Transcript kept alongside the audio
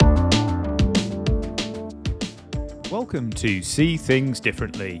Welcome to See Things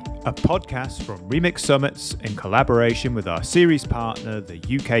Differently, a podcast from Remix Summits in collaboration with our series partner, the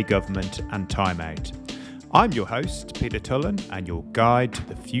UK Government and Time Out. I'm your host, Peter Tullen, and your guide to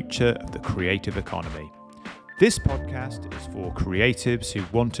the future of the creative economy. This podcast is for creatives who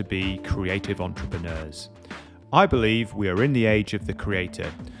want to be creative entrepreneurs. I believe we are in the age of the creator,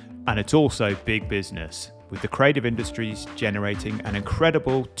 and it's also big business, with the creative industries generating an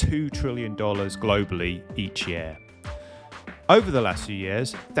incredible $2 trillion globally each year. Over the last few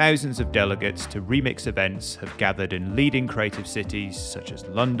years, thousands of delegates to Remix events have gathered in leading creative cities such as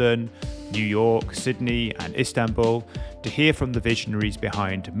London, New York, Sydney and Istanbul to hear from the visionaries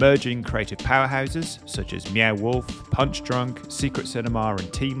behind emerging creative powerhouses such as Meow Wolf, Punch Drunk, Secret Cinema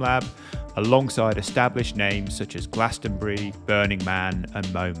and TeamLab, alongside established names such as Glastonbury, Burning Man and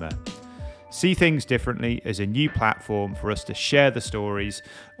MoMA. See Things Differently is a new platform for us to share the stories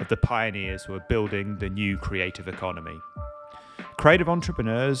of the pioneers who are building the new creative economy. Creative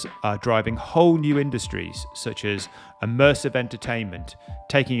entrepreneurs are driving whole new industries such as immersive entertainment,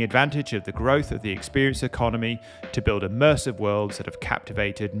 taking advantage of the growth of the experience economy to build immersive worlds that have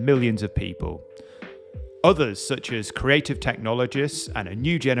captivated millions of people. Others, such as creative technologists and a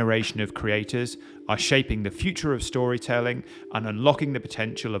new generation of creators, are shaping the future of storytelling and unlocking the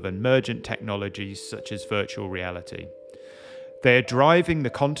potential of emergent technologies such as virtual reality. They are driving the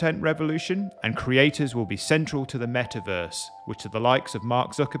content revolution, and creators will be central to the metaverse, which the likes of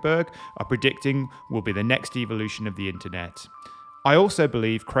Mark Zuckerberg are predicting will be the next evolution of the internet. I also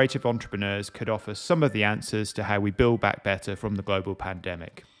believe creative entrepreneurs could offer some of the answers to how we build back better from the global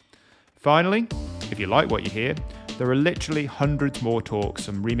pandemic. Finally, if you like what you hear, there are literally hundreds more talks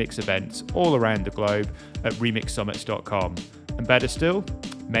from Remix events all around the globe at remixsummits.com. And better still,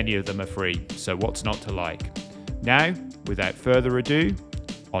 many of them are free, so what's not to like? Now, without further ado,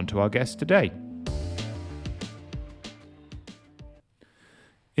 on to our guest today.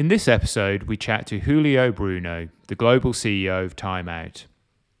 In this episode, we chat to Julio Bruno, the global CEO of Time Out.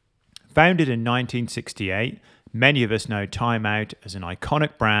 Founded in 1968, many of us know Time Out as an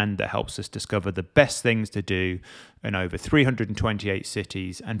iconic brand that helps us discover the best things to do in over 328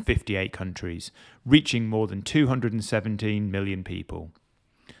 cities and 58 countries, reaching more than 217 million people.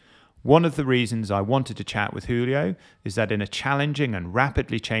 One of the reasons I wanted to chat with Julio is that in a challenging and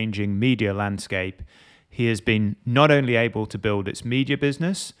rapidly changing media landscape, he has been not only able to build its media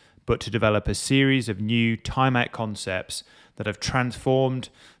business, but to develop a series of new Time Out concepts that have transformed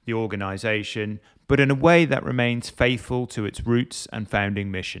the organization, but in a way that remains faithful to its roots and founding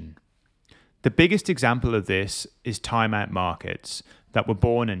mission. The biggest example of this is Time Out Markets, that were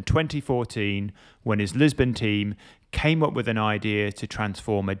born in 2014 when his Lisbon team came up with an idea to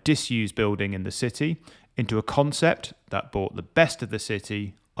transform a disused building in the city into a concept that brought the best of the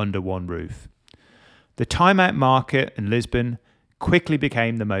city under one roof. The Time Out Market in Lisbon quickly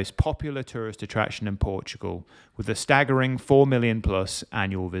became the most popular tourist attraction in Portugal, with a staggering 4 million plus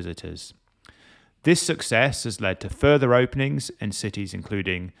annual visitors. This success has led to further openings in cities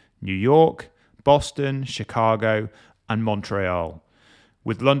including New York, Boston, Chicago, and Montreal,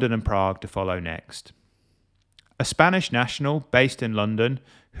 with London and Prague to follow next. A Spanish national based in London,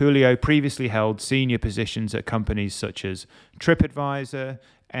 Julio previously held senior positions at companies such as TripAdvisor,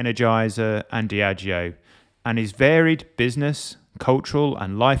 Energizer, and Diageo, and his varied business, cultural,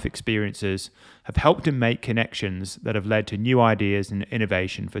 and life experiences have helped him make connections that have led to new ideas and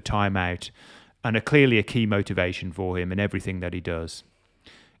innovation for Time Out, and are clearly a key motivation for him in everything that he does.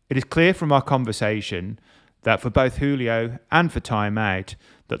 It is clear from our conversation that for both Julio and for Time Out,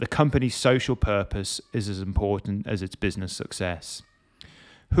 that the company's social purpose is as important as its business success.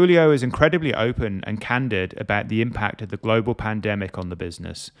 Julio is incredibly open and candid about the impact of the global pandemic on the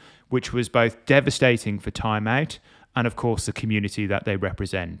business, which was both devastating for Time Out and, of course, the community that they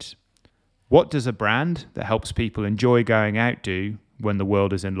represent. What does a brand that helps people enjoy going out do when the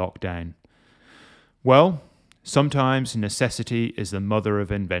world is in lockdown? Well, sometimes necessity is the mother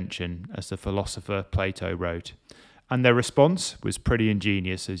of invention, as the philosopher Plato wrote, and their response was pretty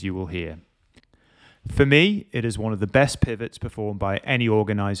ingenious, as you will hear. For me, it is one of the best pivots performed by any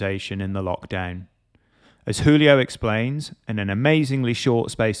organisation in the lockdown. As Julio explains, in an amazingly short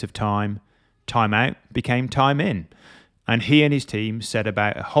space of time, Time Out became Time In, and he and his team set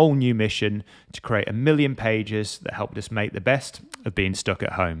about a whole new mission to create 1 million pages that helped us make the best of being stuck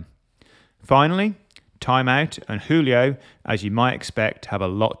at home. Finally, Time Out and Julio, as you might expect, have a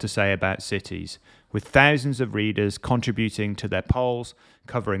lot to say about cities, with thousands of readers contributing to their polls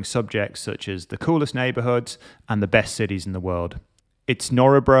covering subjects such as the coolest neighborhoods and the best cities in the world. It's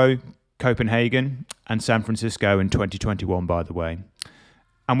Nørrebro, Copenhagen, and San Francisco in 2021, by the way.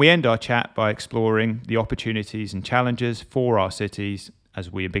 And we end our chat by exploring the opportunities and challenges for our cities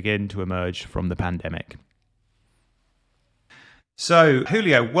as we begin to emerge from the pandemic. So,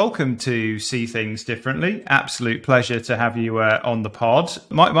 Julio, welcome to See Things Differently. Absolute pleasure to have you on the pod.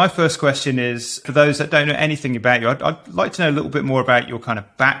 My first question is, for those that don't know anything about you, I'd like to know a little bit more about your kind of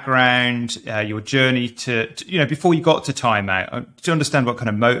background, your journey to before you got to Time Out, to understand what kind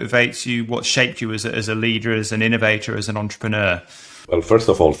of motivates you, what shaped you as a leader, as an innovator, as an entrepreneur. Well, first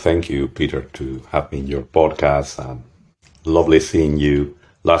of all, thank you, Peter, to have me in your podcast. Lovely seeing you.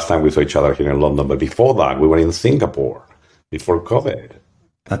 Last time we saw each other here in London, but before that, we were in Singapore. Before COVID.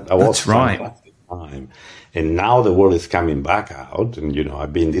 That's right. Time. And now the world is coming back out. And,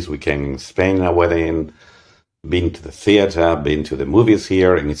 I've been this weekend in Spain, a wedding, been to the theater, been to the movies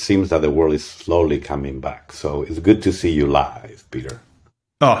here, and it seems that the world is slowly coming back. So it's good to see you live, Peter.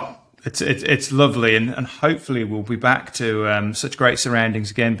 Oh, it's lovely. And hopefully we'll be back to such great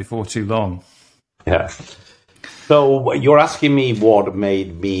surroundings again before too long. Yeah. So you're asking me what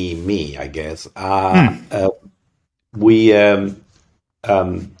made me, I guess. So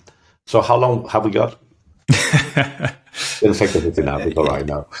how long have we got? 10 seconds is enough. It's all right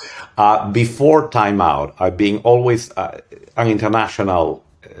now. Before Time Out, I've been always an international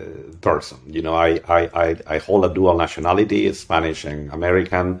person. I hold a dual nationality, Spanish and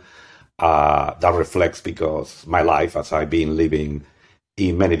American. That reflects because my life, as I've been living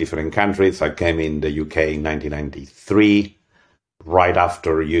in many different countries. I came in the UK in 1993. Right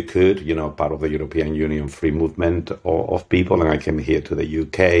after you could, part of the European Union free movement of people. And I came here to the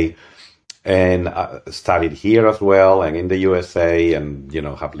UK and studied here as well and in the USA and,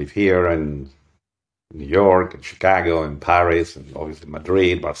 have lived here and New York and Chicago and Paris and obviously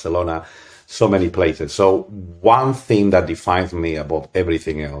Madrid, Barcelona, so many places. So one thing that defines me above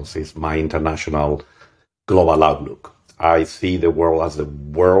everything else is my international global outlook. I see the world as a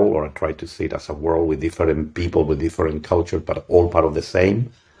world, or I try to see it as a world with different people, with different cultures, but all part of the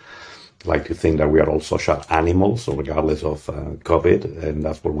same. I like to think that we are all social animals, so regardless of COVID, and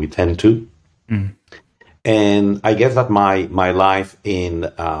that's what we tend to. Mm. And I guess that my life in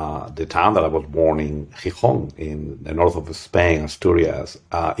the town that I was born in, Gijón, in the north of Spain, Asturias,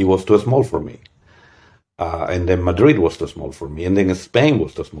 it was too small for me. And then Madrid was too small for me, and then Spain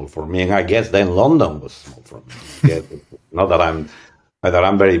was too small for me, and I guess then London was small for me. Not that I'm either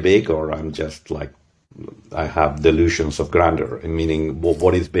I'm very big or I'm just like I have delusions of grandeur, meaning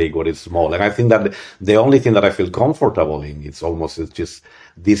what is big, what is small. And I think that the only thing that I feel comfortable in it's just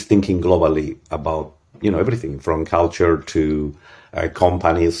this thinking globally about everything from culture to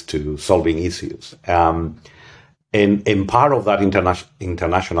companies to solving issues. And part of that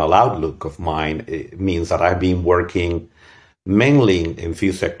international outlook of mine means that I've been working mainly in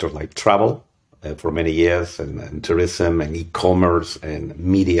few sectors like travel for many years and tourism and e-commerce and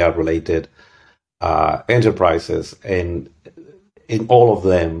media-related enterprises. And in all of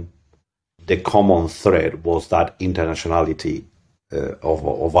them, the common thread was that internationality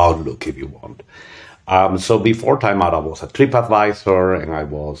of outlook, if you want. So before Time Out, I was a TripAdvisor and I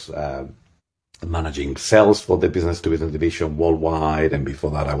was managing sales for the business-to-business division worldwide, and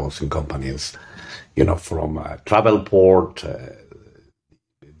before that, I was in companies, from Travelport,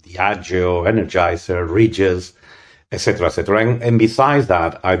 Diageo, Energizer, Regis, etc., etc. And besides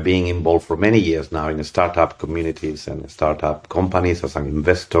that, I've been involved for many years now in startup communities and startup companies as an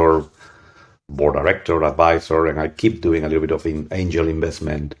investor, board director, advisor, and I keep doing a little bit of angel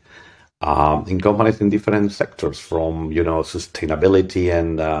investment in companies in different sectors, from sustainability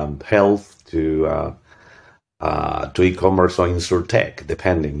and health to e-commerce or insurtech,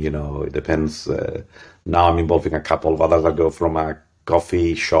 depending. It depends. Now I'm involved in a couple of others that go from a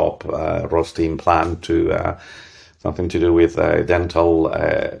coffee shop roasting plant to something to do with dental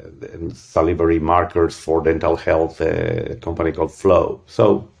and salivary markers for dental health, a company called Flow.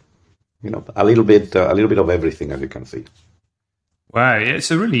 So, a little bit of everything, as you can see. Wow,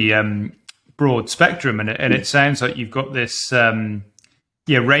 it's a really broad spectrum, and it sounds like you've got this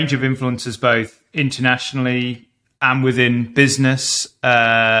range of influences both internationally and within business.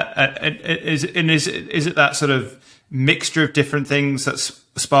 Is it that sort of mixture of different things that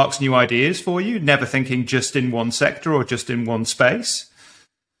sparks new ideas for you? Never thinking just in one sector or just in one space?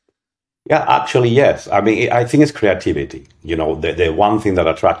 Yeah, actually, yes. I mean, I think it's creativity. The one thing that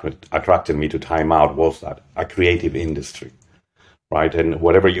attracted me to Time Out was that a creative industry. Right, and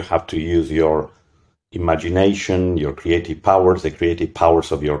whatever you have to use your imagination, your creative powers, the creative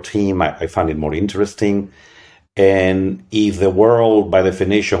powers of your team, I find it more interesting. And if the world, by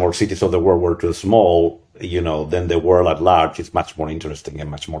definition, or cities of the world were too small, then the world at large is much more interesting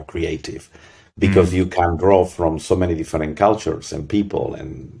and much more creative. because you can draw from so many different cultures and people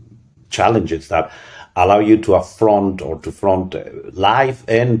and challenges that allow you to affront or to front life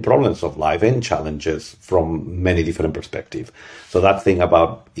and problems of life and challenges from many different perspectives. So that thing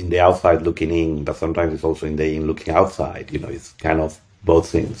about in the outside looking in, but sometimes it's also in the in looking outside, it's kind of both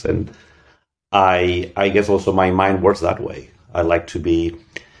things. And I guess also my mind works that way. I like to be,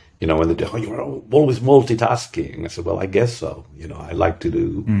 when they do, you're always multitasking. I said, well, I guess so. I like to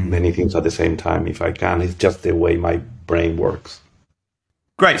do many things at the same time if I can. It's just the way my brain works.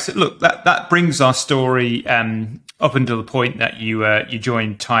 Great. So look, that brings our story up until the point that you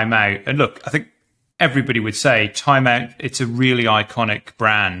joined Time Out. And look, I think everybody would say Time Out, it's a really iconic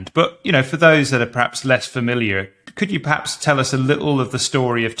brand. But, for those that are perhaps less familiar, could you perhaps tell us a little of the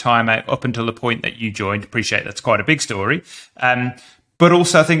story of Time Out up until the point that you joined? Appreciate that's quite a big story. But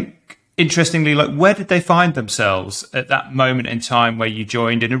also, I think, interestingly, where did they find themselves at that moment in time where you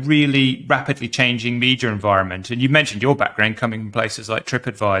joined in a really rapidly changing media environment? And you mentioned your background coming from places like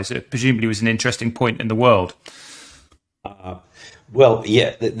TripAdvisor. It presumably was an interesting point in the world. Well,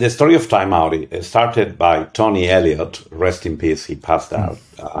 yeah, the story of Time Out it started by Tony Elliott. Rest in peace. He passed out.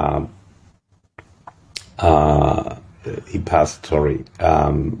 He passed,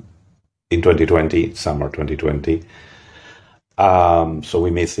 in 2020, summer 2020. So we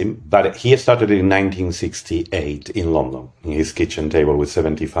miss him. But he started in 1968 in London, in his kitchen table with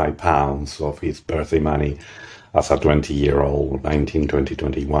 75 pounds of his birthday money as a 20-year-old, 19, 20,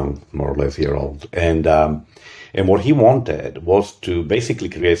 21, more or less year old. And what he wanted was to basically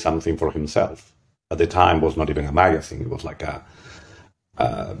create something for himself. At the time, it was not even a magazine. It was like a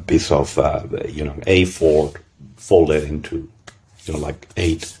piece of, A4 folded into, like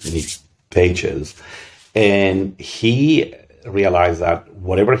 8 neat pages. And he realized that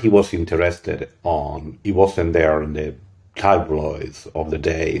whatever he was interested on, it wasn't there in the tabloids of the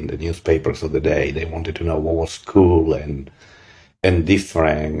day, in the newspapers of the day. They wanted to know what was cool and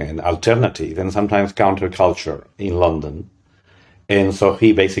different and alternative and sometimes counterculture in London. And so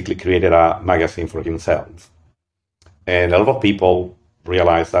he basically created a magazine for himself. And a lot of people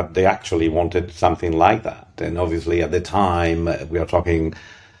realized that they actually wanted something like that. And obviously at the time, we are talking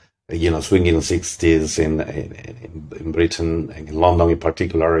swinging 60s in Britain, and in London in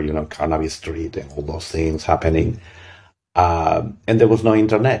particular, Carnaby Street and all those things happening. And there was no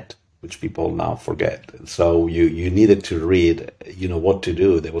internet, which people now forget. So you needed to read, what to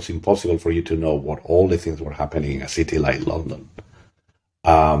do. It was impossible for you to know what all the things were happening in a city like London.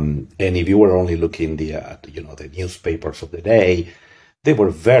 And if you were only looking at the newspapers of the day, they were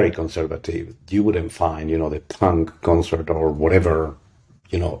very conservative. You wouldn't find, the punk concert or whatever,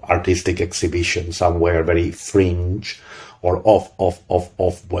 artistic exhibition somewhere very fringe or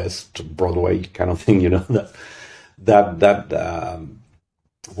off West Broadway kind of thing, that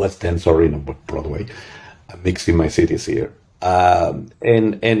West End, sorry, not Broadway. I'm mixing my cities here.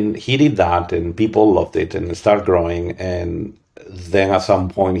 And he did that, and people loved it, and it started growing. And then at some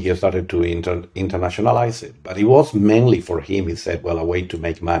point he started to internationalize it. But it was mainly for him, he said, well, a way to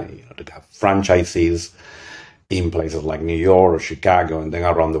make money, to have franchises in places like New York or Chicago and then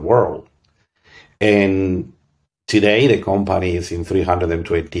around the world. And today the company is in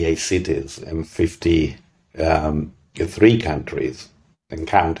 328 cities and 53 countries and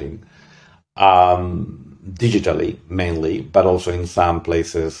counting, digitally mainly, but also in some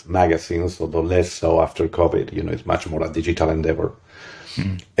places magazines, although less so after COVID. It's much more a digital endeavor.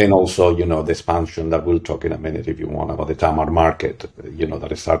 And also, the expansion that we'll talk in a minute if you want about the Time Out market,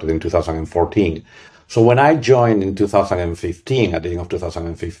 that started in 2014. So when I joined in 2015, at the end of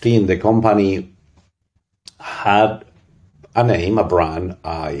 2015, the company had a name, a brand.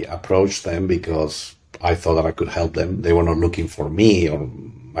 I approached them because I thought that I could help them. They were not looking for me or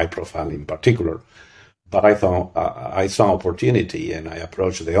my profile in particular. But I thought I saw opportunity, and I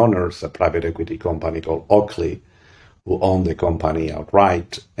approached the owners, a private equity company called Oakley, who owned the company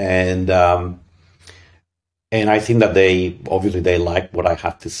outright. And I think that they liked what I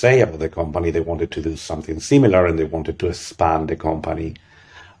had to say about the company. They wanted to do something similar, and they wanted to expand the company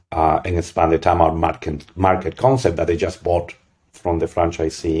and expand the Time Out market concept that they just bought from the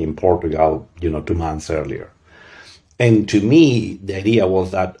franchisee in Portugal, 2 months earlier. And to me, the idea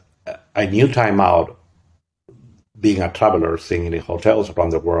was that I knew Time Out, being a traveler, singing in hotels around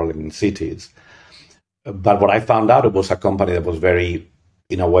the world in cities. But what I found out, it was a company that was very,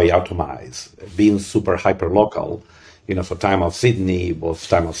 in a way, automized, being super hyper local. So Time Out Sydney was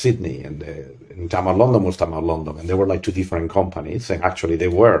Time Out Sydney, and Time Out London was Time Out London, and they were like 2 different companies, and actually they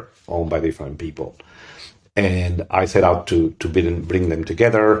were owned by different people. And I set out to bring them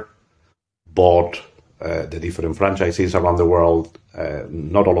together, bought the different franchisees around the world,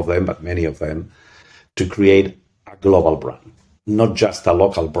 not all of them, but many of them, to create a global brand, not just a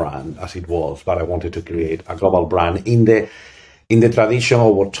local brand as it was, but I wanted to create a global brand in the tradition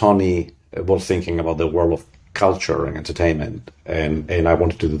of what Tony was thinking about the world of culture and entertainment, and I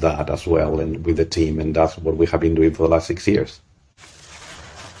wanted to do that as well, and with the team, and that's what we have been doing for the last 6 years.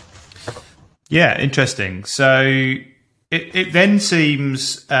 Yeah, interesting. So it then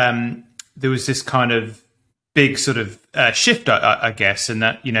seems there was this kind of big sort of shift, I guess, and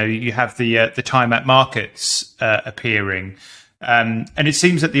that you have the Time Out markets appearing. And it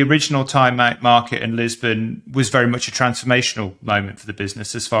seems that the original Time Out market in Lisbon was very much a transformational moment for the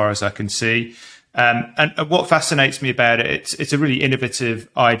business, as far as I can see. And what fascinates me about it, it's a really innovative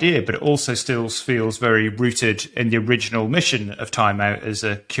idea, but it also still feels very rooted in the original mission of Time Out as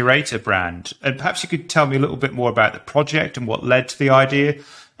a curator brand. And perhaps you could tell me a little bit more about the project and what led to the idea.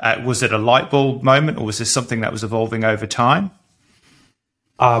 Was it a light bulb moment, or was this something that was evolving over time?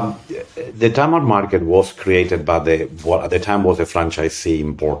 The Time Out market was created by what at the time was a franchisee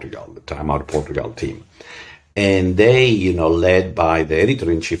in Portugal, the Time Out Portugal team. And they, led by the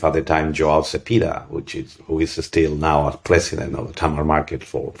editor-in-chief at the time, Joao Sepida, who is still now as president of the Time Out market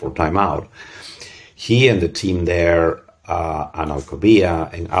for Time Out. He and the team there, Ana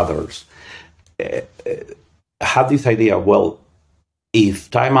Alcobia and others, had this idea, well, if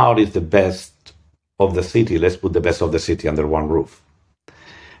Time Out is the best of the city, let's put the best of the city under one roof.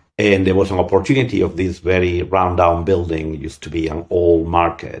 And there was an opportunity of this very round-down building, used to be an old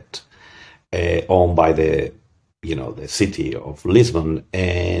market, owned by the city of Lisbon,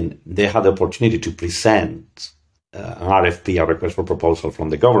 and they had the opportunity to present an RFP, a request for proposal from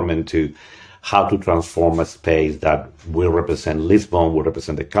the government, to how to transform a space that will represent Lisbon, will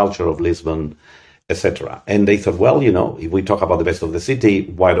represent the culture of Lisbon, etc. And they thought, well, if we talk about the best of the city,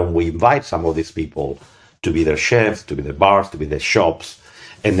 why don't we invite some of these people to be their chefs, to be their bars, to be their shops,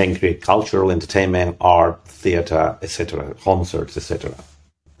 and then create cultural entertainment, art, theater, etc., concerts, etc.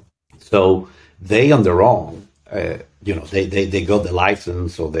 So they, on their own, they got the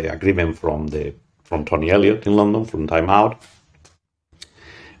license or the agreement from Tony Elliott in London, from Time Out,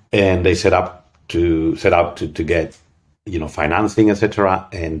 and they set up to get financing, etc.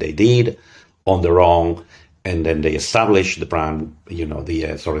 And they did on their own, and then they established the brand,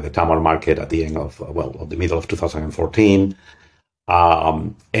 the Time Out market at the end of the middle of 2014.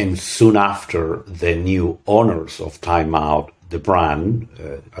 And soon after, the new owners of Time Out, the brand,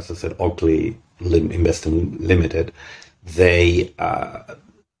 as I said, Oakley Investment Limited, they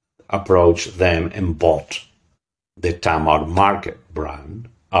approached them and bought the Time Out market brand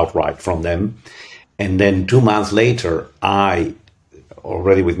outright from them. And then 2 months later,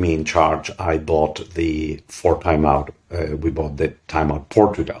 already with me in charge, I bought for Time Out, we bought the Time Out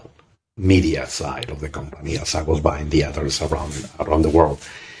Portugal media side of the company, as I was buying the others around the world.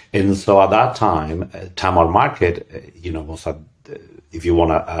 And so at that time, Time Out market, was if you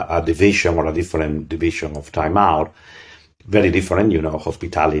want a division or a different division of Time Out, very different,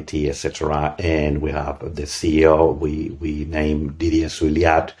 hospitality, etc. And we have the CEO, we named Didier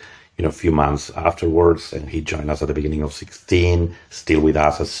Souliat, a few months afterwards, and he joined us at the beginning of 2016, still with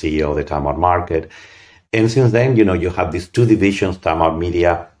us as CEO of the Time Out market. And since then, you have these two divisions, Time Out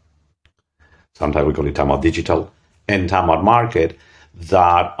Media, sometimes we call it Time Out Digital, and Time Out Market,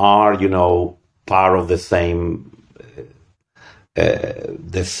 that are, part of the same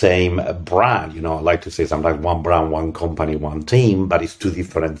brand. I like to say sometimes one brand, one company, one team, but it's two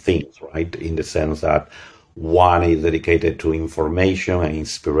different things, right? In the sense that one is dedicated to information and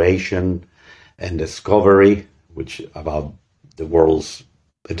inspiration and discovery, which about the world's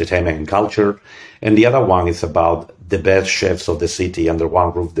entertainment and culture. And the other one is about the best chefs of the city under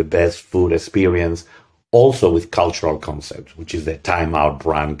one roof, the best food experience, also with cultural concepts, which is the Time Out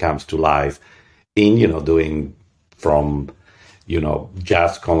brand comes to life in, doing from,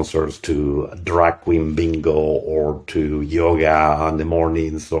 jazz concerts to drag queen bingo, or to yoga in the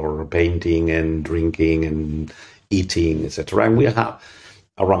mornings, or painting and drinking and eating, etc. And we have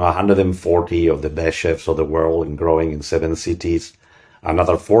around 140 of the best chefs of the world and growing in 7 cities.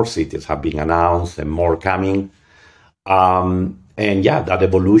 Another 4 cities have been announced and more coming. And that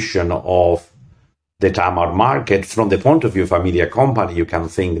evolution of the Time Out market, from the point of view of a media company, you can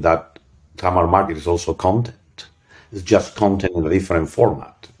think that Time Out market is also content. It's just content in a different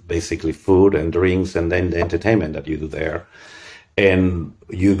format, basically food and drinks, and then the entertainment that you do there. And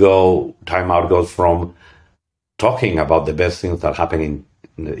Time Out goes from talking about the best things that happen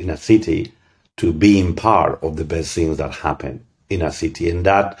in a city to being part of the best things that happen in a city. And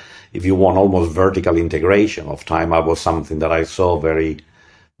that, if you want, almost vertical integration of Time Out was something that I saw very,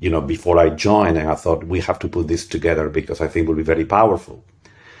 before I joined, and I thought we have to put this together because I think it will be very powerful.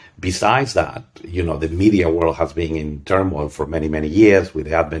 Besides that, the media world has been in turmoil for many, many years with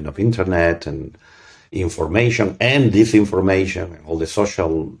the advent of internet and information and disinformation and all the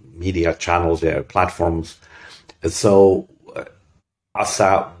social media channels, their platforms. So as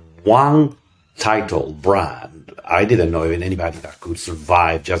a one title brand, I didn't know even anybody that could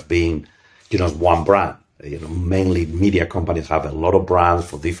survive just being, one brand. Mainly media companies have a lot of brands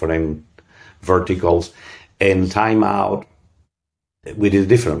for different verticals, and Time Out, we did it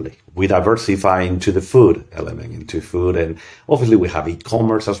differently. We diversify into the food element, and obviously we have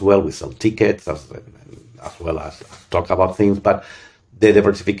e-commerce as well. We sell tickets as well as talk about things, but the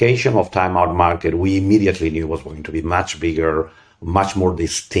diversification of Time Out market, we immediately knew was going to be much bigger, much more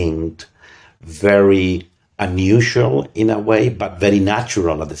distinct, very unusual in a way, but very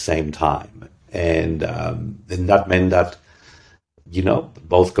natural at the same time. And that meant that,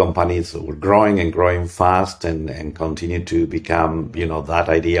 both companies were growing and growing fast and continued to become, that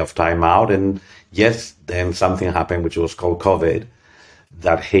idea of Time Out. And yes, then something happened, which was called COVID,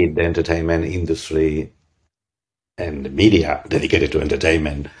 that hit the entertainment industry and the media dedicated to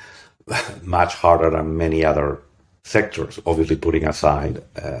entertainment much harder than many other sectors, obviously putting aside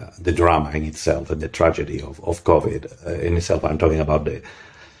the drama in itself and the tragedy of COVID in itself. I'm talking about the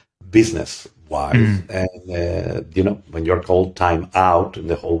business wise. And, when you're called Time Out and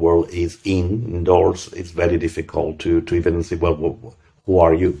the whole world is indoors, it's very difficult to even say, well, who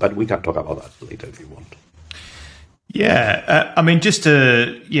are you? But we can talk about that later if you want. Yeah. just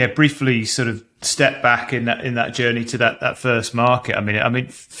to, briefly sort of step back in that journey to that first market. I mean,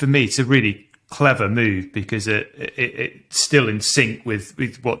 for me, it's a really clever move because it's still in sync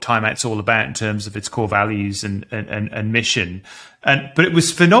with what Time Out's all about in terms of its core values and mission. But it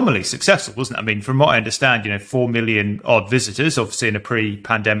was phenomenally successful, wasn't it? I mean, from what I understand, 4 million odd visitors, obviously in a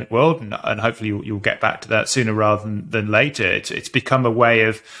pre-pandemic world, and hopefully you'll get back to that sooner rather than later. It's become a way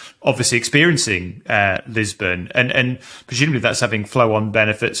of obviously experiencing Lisbon, and presumably that's having flow-on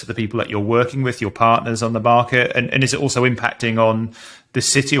benefits for the people that you're working with, your partners on the market, and is it also impacting on the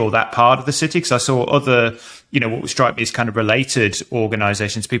city or that part of the city? Because I saw other, what would strike me as kind of related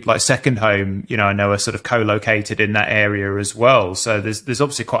organizations, people like Second Home, I know are sort of co-located in that area as well. So there's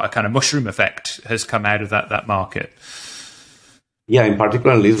obviously quite a kind of mushroom effect has come out of that market. Yeah, in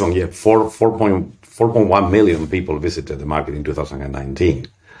particular in Lisbon, 4.1 million people visited the market in 2019.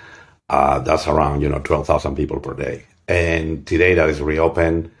 That's around, 12,000 people per day. And today that is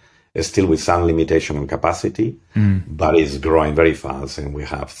reopened. Still with some limitation on capacity, but it's growing very fast, and we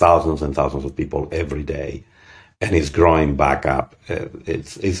have thousands and thousands of people every day, and it's growing back up.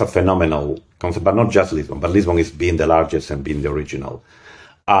 It's a phenomenal concept, but not just Lisbon, but Lisbon is being the largest and being the original.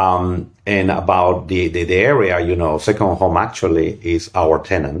 And about the area, Second Home actually is our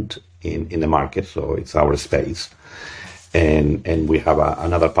tenant in the market, so it's our space. And we have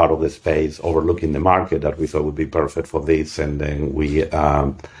another part of the space overlooking the market that we thought would be perfect for this, and then we...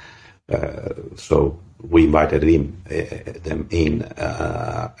 So we invited them in,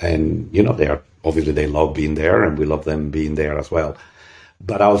 and they love being there, and we love them being there as well.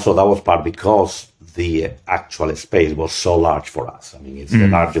 But also that was part because the actual space was so large for us. I mean, it's the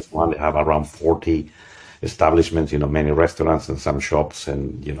largest one. They have around 40 establishments, many restaurants and some shops,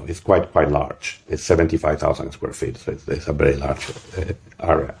 and it's quite large. It's 75,000 square feet, so it's a very large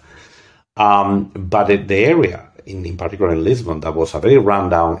area. But the area, in particular in Lisbon, that was a very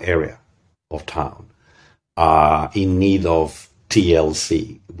rundown area of town, in need of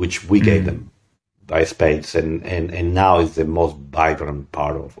TLC, which we gave them by spades, and now is the most vibrant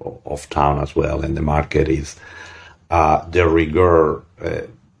part of town as well. And the market is the rigor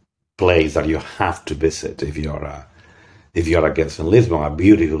place that you have to visit if you're a guest in Lisbon, a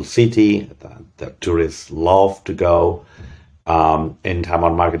beautiful city that tourists love to go, and Time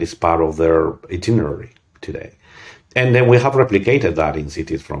Out Market is part of their itinerary today. And then we have replicated that in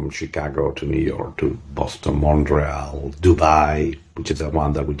cities from Chicago to New York to Boston, Montreal, Dubai, which is the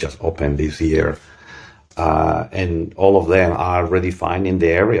one that we just opened this year. And all of them are redefining the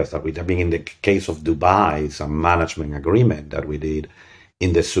areas that we, in the case of Dubai, it's a management agreement that we did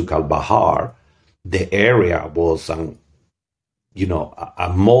in the Souk Al Bahar. The area was a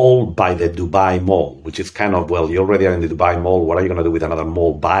mall by the Dubai Mall, which is kind of, well, you already are in the Dubai Mall. What are you going to do with another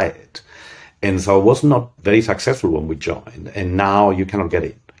mall by it? And so it was not very successful when we joined. And now you cannot get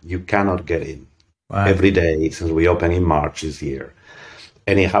in. You cannot get in. Wow. Every day since we opened in March this year.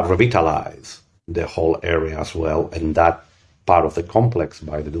 And it have revitalized the whole area as well. And that part of the complex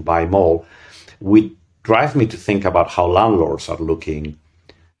by the Dubai Mall, which drives me to think about how landlords are looking,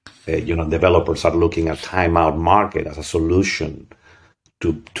 developers are looking at Time Out Market as a solution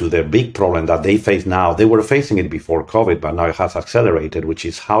to the big problem that they face now. They were facing it before COVID, but now it has accelerated, which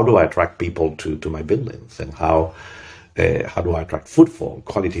is how do I attract people to my buildings, and how do I attract footfall,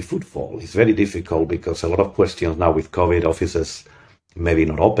 quality footfall? It's very difficult because a lot of questions now with COVID, offices maybe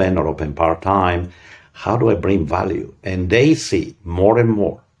not open or open part-time. How do I bring value? And they see more and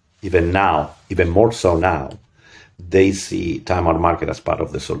more, even now, even more so now, they see Time Out Market as part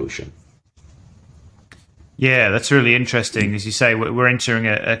of the solution. Yeah, that's really interesting. As you say, we're entering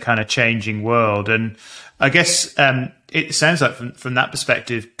a kind of changing world. And I guess it sounds like from that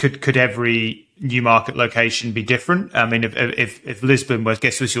perspective, could every Newmarket location be different? I mean, if Lisbon was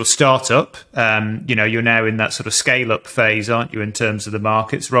your startup, you're now in that sort of scale up phase, aren't you, in terms of the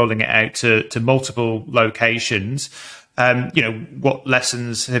markets, rolling it out to multiple locations. What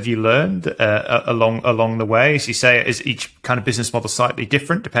lessons have you learned along the way? As you say, is each kind of business model slightly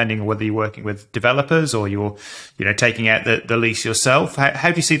different depending on whether you're working with developers or you're, taking out the lease yourself?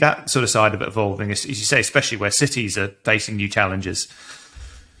 How do you see that sort of side of it evolving? As you say, especially where cities are facing new challenges.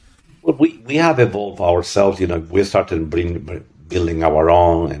 Well, we have evolved ourselves. We started building our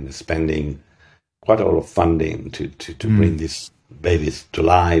own and spending quite a lot of funding to bring these babies to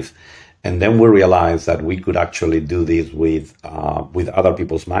life. And then we realized that we could actually do this with other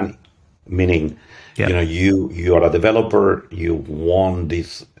people's money, meaning, you are a developer, you want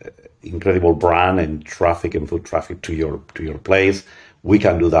this incredible brand and traffic and foot traffic to your place. We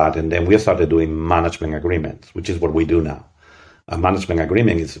can do that, and then we started doing management agreements, which is what we do now. A management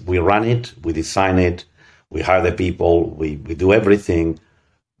agreement is we run it, we design it, we hire the people, we do everything,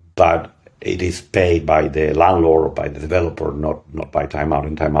 but it is paid by the landlord or by the developer, not by Time Out,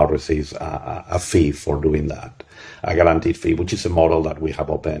 and Time Out receives a fee for doing that, a guaranteed fee, which is a model that we have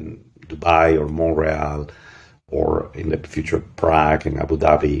open Dubai or Montreal, or in the future Prague and Abu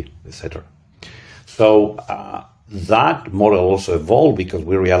Dhabi, etc. So that model also evolved because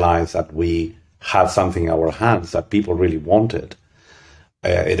we realized that we had something in our hands that people really wanted,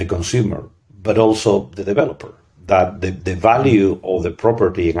 the consumer, but also the developer. That the value of the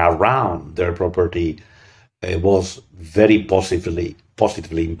property and around their property was very positively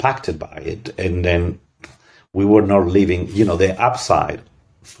impacted by it. And then we were not living, the upside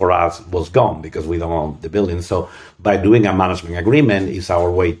for us was gone because we don't own the building. So by doing a management agreement is our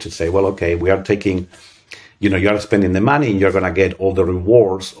way to say, well, okay, we are taking, you're spending the money and you're going to get all the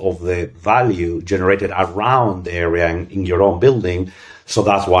rewards of the value generated around the area in your own building. So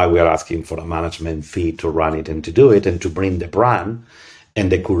that's why we are asking for a management fee to run it and to do it and to bring the brand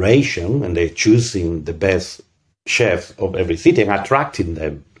and the curation and the choosing the best chefs of every city and attracting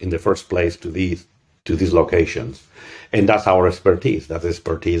them in the first place to these locations. And that's our expertise. That's the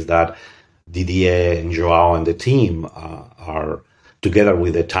expertise that Didier and Joao and the team are together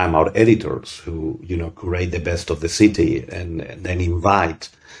with the Time Out editors who, curate the best of the city and then invite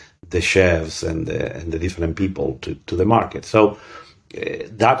the chefs and the different people to the market. So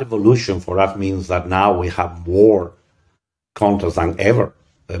that evolution for us means that now we have more contacts than ever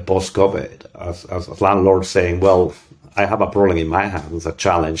post-COVID, as landlords saying, well, I have a problem in my hands, a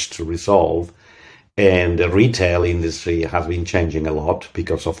challenge to resolve. And the retail industry has been changing a lot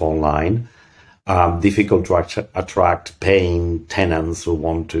because of online. Difficult to attract paying tenants who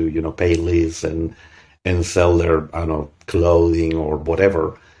want to, pay lease and sell their, clothing or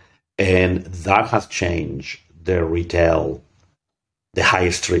whatever. And that has changed the retail, the high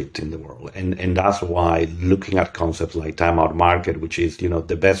street in the world. And that's why looking at concepts like Time Out Market, which is,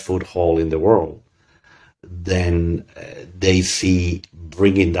 the best food hall in the world, then they see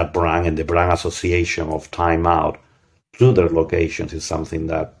bringing that brand and the brand association of Time Out to their locations is something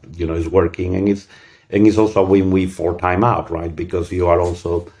that, is working. And it's also a win-win for Time Out, right? Because you are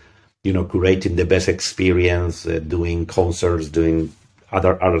also, curating the best experience, doing concerts, doing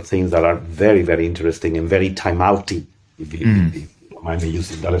other things that are very, very interesting and very Time Outy, if you mind me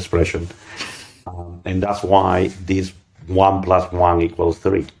using that expression. And that's why this 1 + 1 =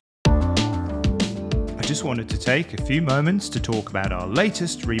 3. I just wanted to take a few moments to talk about our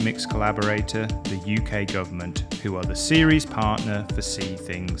latest Remix collaborator, the UK government, who are the series partner for See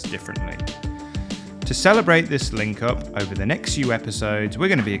Things Differently. To celebrate this link up, over the next few episodes, we're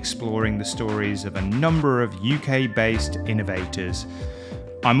going to be exploring the stories of a number of UK-based innovators.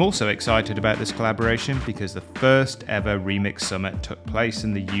 I'm also excited about this collaboration because the first ever Remix Summit took place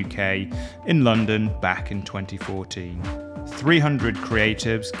in the UK in London back in 2014. 300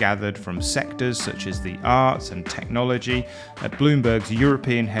 creatives gathered from sectors such as the arts and technology at Bloomberg's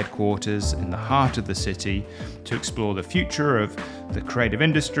European headquarters in the heart of the city to explore the future of the creative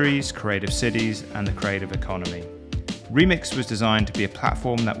industries, creative cities, and the creative economy. Remix was designed to be a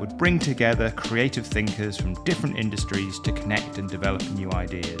platform that would bring together creative thinkers from different industries to connect and develop new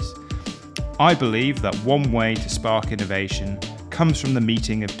ideas. I believe that one way to spark innovation comes from the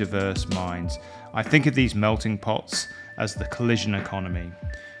meeting of diverse minds. I think of these melting pots as the collision economy.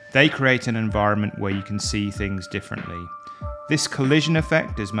 They create an environment where you can see things differently. This collision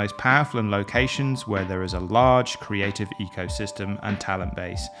effect is most powerful in locations where there is a large creative ecosystem and talent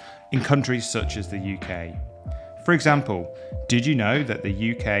base, in countries such as the UK. For example, did you know that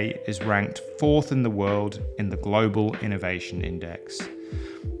the UK is ranked 4th in the world in the Global Innovation Index?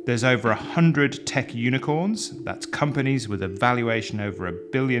 There's over 100 tech unicorns, that's companies with a valuation over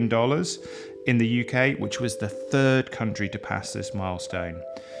 $1 billion in the UK, which was the 3rd country to pass this milestone.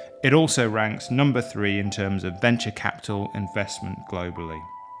 It also ranks number 3 in terms of venture capital investment globally.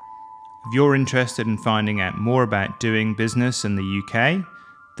 If you're interested in finding out more about doing business in the UK,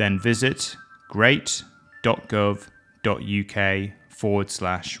 then visit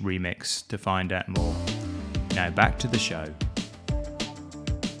great.gov.uk/remix to find out more. Now back to the show.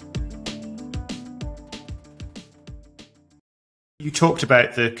 You talked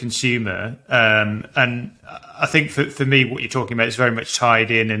about the consumer, and I think for me, what you're talking about is very much tied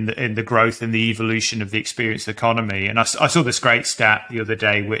in the growth and the evolution of the experience economy. And I saw this great stat the other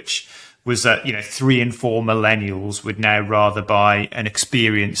day, which was that 3 in 4 millennials would now rather buy an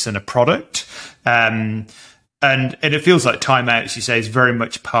experience than a product. And it feels like Time Out, as you say, is very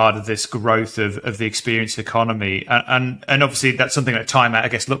much part of this growth of the experience economy. And obviously that's something that Time Out, I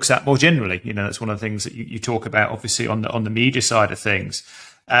guess, looks at more generally. That's one of the things that you talk about, obviously, on the media side of things.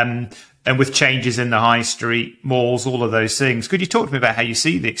 And with changes in the high street, malls, all of those things. Could you talk to me about how you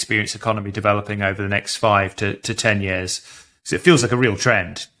see the experience economy developing over the next 5 to 10 years? Because it feels like a real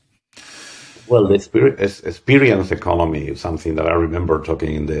trend. Well, the experience economy is something that I remember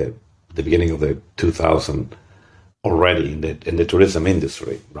talking in the beginning of the 2000s. Already in the tourism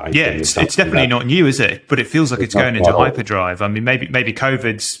industry, right? Yeah, it's definitely not new, is it? But it feels like it's going into hyperdrive. I mean, maybe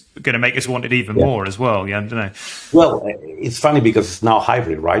COVID's going to make us want it even more as well. Yeah, I don't know. Well, it's funny because it's now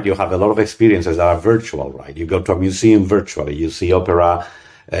hybrid, right? You have a lot of experiences that are virtual, right? You go to a museum virtually, you see opera,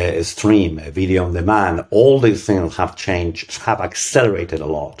 stream, video on demand. All these things have changed, have accelerated a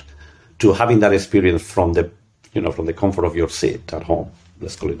lot to having that experience from the comfort of your seat at home.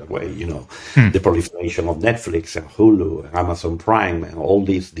 Let's call it that way, the proliferation of Netflix and Hulu and Amazon Prime and all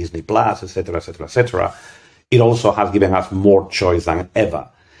these Disney Plus, et cetera, et cetera, et cetera. It also has given us more choice than ever.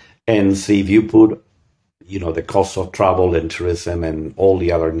 And see, if you put, the cost of travel and tourism and all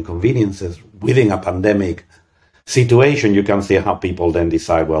the other inconveniences within a pandemic situation, you can see how people then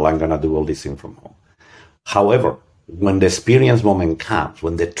decide, well, I'm going to do all this thing from home. However, when the experience moment comes,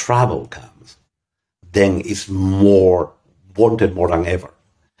 when the travel comes, then it's wanted more than ever,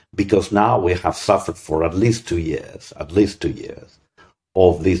 because now we have suffered for at least 2 years of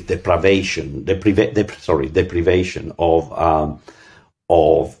this deprivation of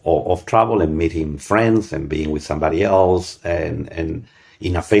travel and meeting friends and being with somebody else and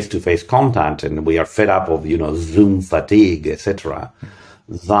in a face-to-face contact, and we are fed up of Zoom fatigue, etc.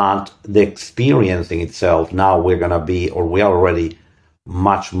 That the experience in itself now we are already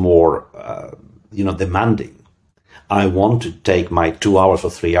much more demanding. I want to take my 2 hours or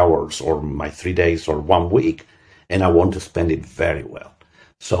 3 hours or my 3 days or 1 week, and I want to spend it very well.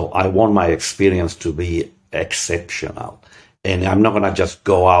 So I want my experience to be exceptional. And I'm not going to just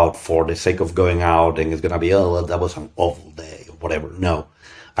go out for the sake of going out and it's going to be, that was an awful day or whatever. No,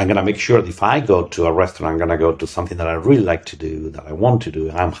 I'm going to make sure that if I go to a restaurant, I'm going to go to something that I really like to do, that I want to do.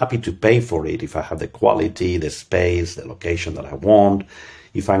 And I'm happy to pay for it if I have the quality, the space, the location that I want.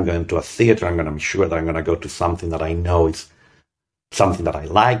 If I'm going to a theater, I'm going to be sure that I'm going to go to something that I know is something that I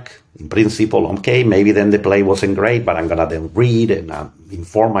like. In principle, okay, maybe then the play wasn't great, but I'm going to then read and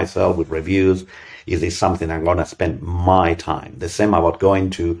inform myself with reviews. Is this something I'm going to spend my time? The same about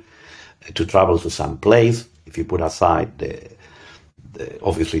going to travel to some place. If you put aside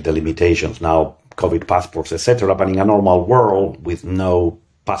obviously the limitations now, COVID passports, etc., but in a normal world with no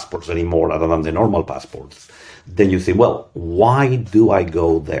passports anymore other than the normal passports, then you say, well, why do I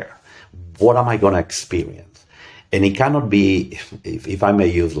go there? What am I going to experience? And it cannot be, if I may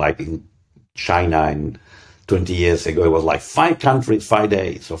use, like in China and 20 years ago, it was like 5 countries, 5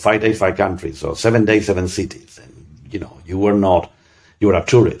 days, or 5 days, 5 countries, or 7 days, 7 cities. And, you were a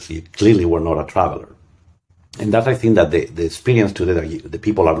tourist. You clearly were not a traveler. And that, I think, that the experience today, the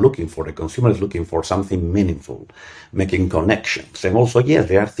people are looking for, the consumer is looking for something meaningful, making connections. And also, yes,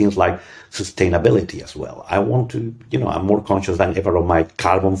 there are things like sustainability as well. I want to, I'm more conscious than ever of my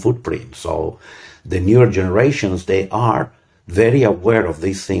carbon footprint. So the newer generations, they are very aware of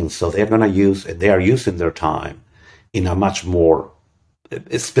these things. So they are using their time in a much more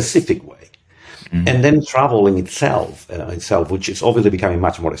specific way. And then traveling itself, which is obviously becoming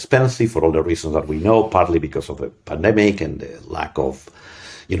much more expensive for all the reasons that we know, partly because of the pandemic and the lack of,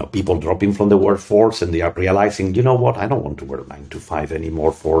 people dropping from the workforce, and they are realizing, you know what, I don't want to work 9 to 5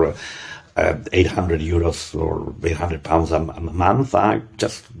 anymore for 800 euros or 800 pounds a month. I'm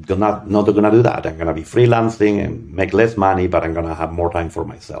just not gonna do that. I'm gonna be freelancing and make less money, but I'm gonna have more time for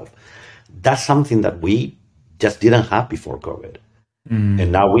myself. That's something that we just didn't have before COVID.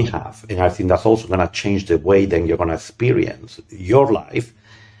 And now we have. And I think that's also going to change the way then you're going to experience your life.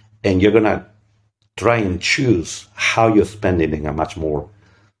 And you're going to try and choose how you spend it in a much more,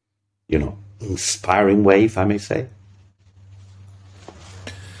 inspiring way, if I may say.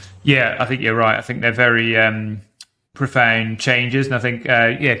 Yeah, I think you're right. I think they're very profound changes. And I think,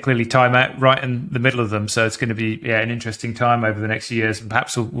 clearly Time Out right in the middle of them. So it's going to be an interesting time over the next years. And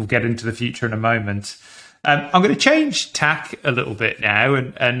perhaps we'll get into the future in a moment. I'm going to change tack a little bit now,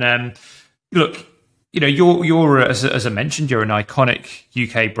 and look, you're as I mentioned, you're an iconic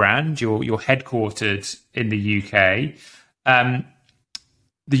UK brand. You're headquartered in the UK.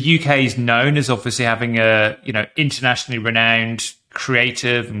 The UK is known as obviously having a internationally renowned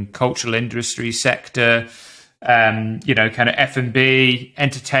creative and cultural industry sector. Kind of F&B,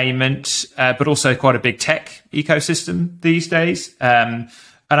 entertainment, but also quite a big tech ecosystem these days.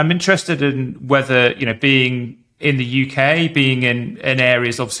 And I'm interested in whether, being in the UK, being in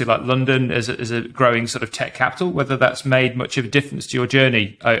areas obviously like London as a growing sort of tech capital, whether that's made much of a difference to your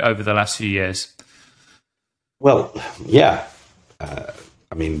journey over the last few years. Well, yeah.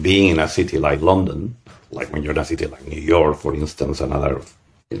 Being in a city like London, like when you're in a city like New York, for instance, another,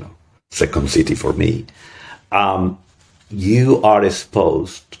 second city for me, you are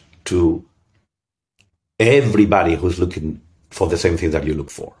exposed to everybody who's looking for the same thing that you look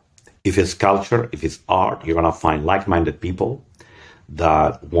for. If it's culture, if it's art, you're going to find like-minded people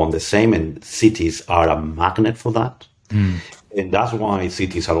that want the same, and cities are a magnet for that. And that's why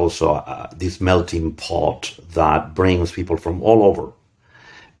cities are also this melting pot that brings people from all over.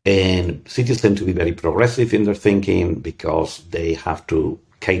 And cities tend to be very progressive in their thinking because they have to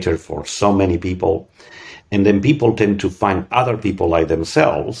cater for so many people. And then people tend to find other people like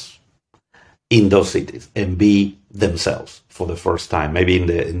themselves in those cities and be themselves for the first time, maybe in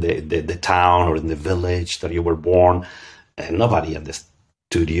the town or in the village that you were born, and nobody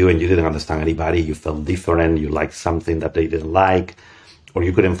understood you and you didn't understand anybody. You felt different. You liked something that they didn't like, or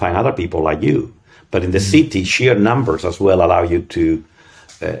you couldn't find other people like you. But in the city, sheer numbers as well allow you to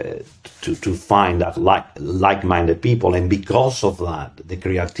find that like-minded people. And because of that, the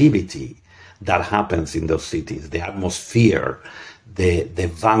creativity that happens in those cities, the atmosphere, the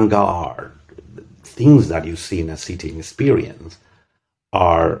vanguard, things that you see in a city experience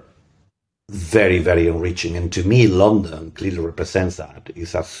are very, very enriching. And to me, London clearly represents that.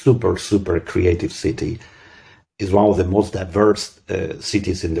 It's a super, super creative city. It's one of the most diverse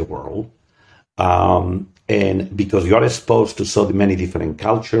cities in the world. And because you are exposed to so many different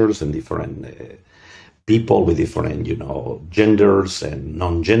cultures and different people with different, genders and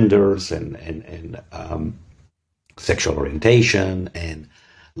non-genders and sexual orientation and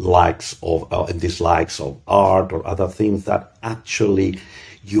likes of and dislikes of art or other things, that actually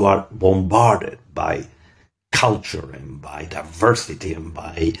you are bombarded by culture and by diversity and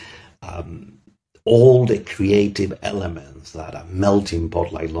by all the creative elements that a melting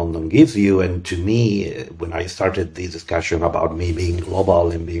pot like London gives you. And to me, when I started this discussion about me being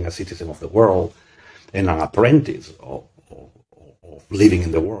global and being a citizen of the world and an apprentice of living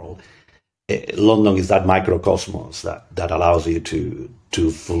in the world, London is that microcosmos that allows you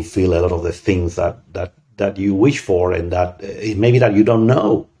to fulfill a lot of the things that you wish for, and that maybe that you don't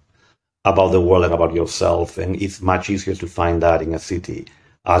know about the world and about yourself. And it's much easier to find that in a city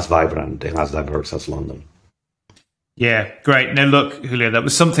as vibrant and as diverse as London. Yeah, great. Now, look, Julio, that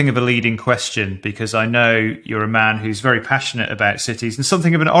was something of a leading question, because I know you're a man who's very passionate about cities and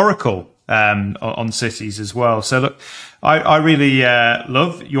something of an oracle on cities as well. So, look, I really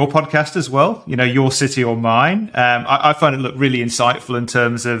love your podcast as well, Your City or Mine. I find it really insightful in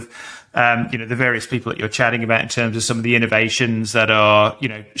terms of the various people that you're chatting about in terms of some of the innovations that are,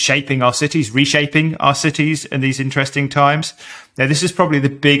 shaping our cities, reshaping our cities in these interesting times. Now, this is probably the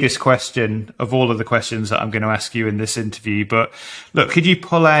biggest question of all of the questions that I'm going to ask you in this interview. But look, could you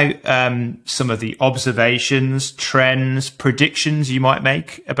pull out some of the observations, trends, predictions you might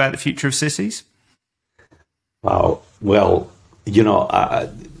make about the future of cities? Wow. Well,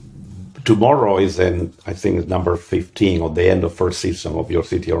 tomorrow is I think number 15 or the end of first season of Your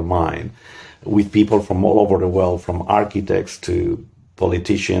City or Mine, with people from all over the world, from architects to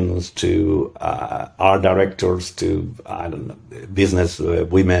politicians to art directors to, I don't know, business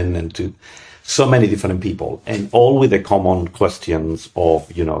women, and to so many different people, and all with the common questions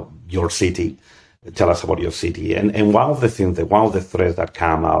of, your city. Tell us about your city. And one of the threads that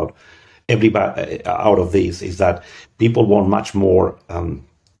come out, everybody out of this, is that people want much more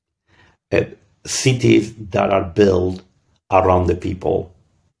cities that are built around the people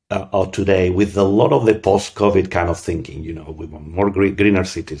of today, with a lot of the post-COVID kind of thinking. We want more greener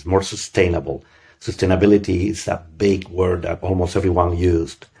cities, more sustainable. Sustainability is a big word that almost everyone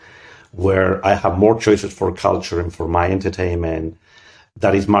used, where I have more choices for culture and for my entertainment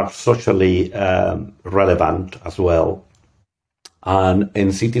that is more socially relevant as well.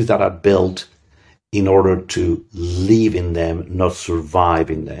 And cities that are built in order to live in them, not survive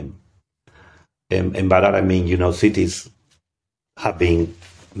in them. And by that I mean, cities have been,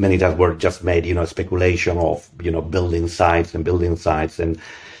 many that were just made, speculation of, building sites, and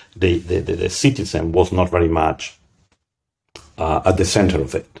the citizen was not very much at the center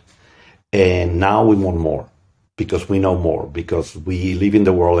of it. And now we want more, because we know more, because we live in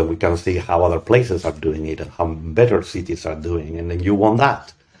the world and we can see how other places are doing it and how better cities are doing. And then you want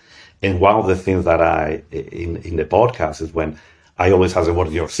that. And one of the things that in the podcast is when I always ask, what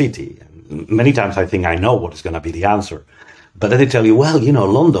is your city? And many times I think I know what is going to be the answer. But then they tell you, well,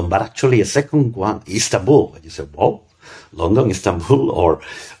 London, but actually a second one, Istanbul. And you say, whoa, London, Istanbul, or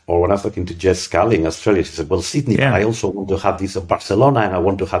when I was talking to Jess Scully in Australia, she said, well, Sydney, yeah. I also want to have this of Barcelona, and I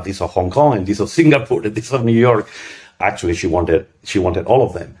want to have this of Hong Kong, and this of Singapore, and this of New York. Actually, she wanted all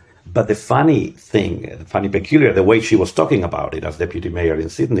of them. But the funny peculiar, the way she was talking about it as deputy mayor in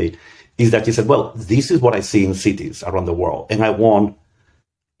Sydney, is that she said, well, this is what I see in cities around the world, and I want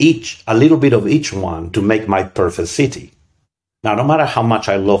a little bit of each one to make my perfect city. Now, no matter how much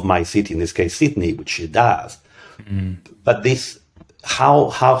I love my city, in this case, Sydney, which she does, but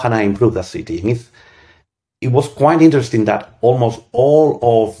how can I improve that city? And it was quite interesting that almost all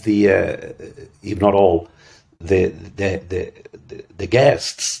of the, if not all, the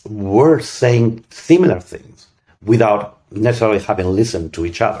guests were saying similar things without necessarily having listened to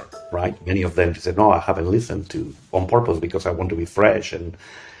each other, right? Many of them said, no, I haven't listened to on purpose because I want to be fresh and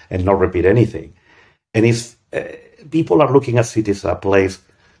not repeat anything. And it's people are looking at cities as a place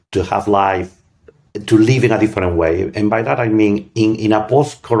to have life, to live in a different way. And by that, I mean, in a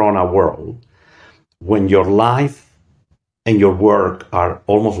post-corona world, when your life and your work are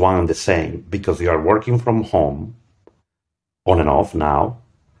almost one and the same, because you are working from home on and off now,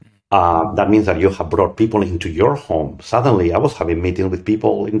 that means that you have brought people into your home. Suddenly, I was having meetings with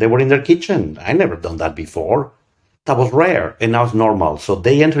people and they were in their kitchen. I never done that before. That was rare, and now it's normal. So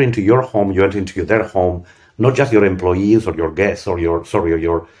they enter into your home, you enter into their home, not just your employees or your guests or your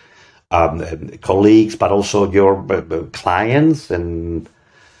colleagues, but also your clients and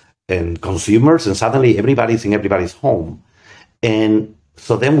consumers. And suddenly everybody's in everybody's home. And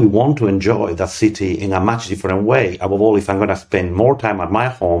so then we want to enjoy that city in a much different way. Above all, if I'm going to spend more time at my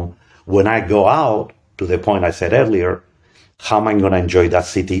home, when I go out, to the point I said earlier, how am I going to enjoy that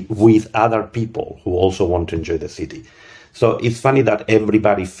city with other people who also want to enjoy the city? So it's funny that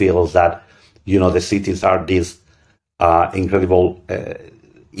everybody feels that, the cities are these incredible,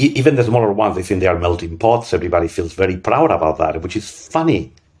 even the smaller ones, they think they are melting pots. Everybody feels very proud about that, which is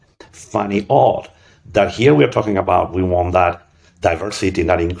funny, odd, that here we're talking about, we want that diversity,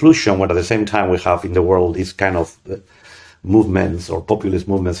 that inclusion, when at the same time we have in the world these kind of movements or populist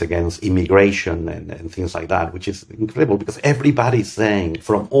movements against immigration and things like that, which is incredible because everybody's saying,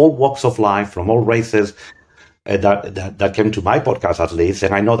 from all walks of life, from all races, that came to my podcast at least,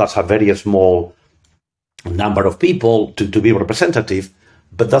 and I know that's a very small number of people to be representative,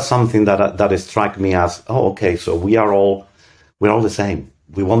 but that's something that struck me as, okay, so we're all the same.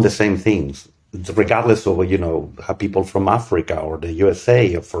 We want the same things, regardless of, have people from Africa or the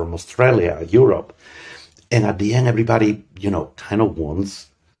USA or from Australia, Europe. And at the end, everybody, kind of wants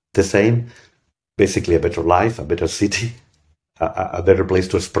the same, basically a better life, a better city, a better place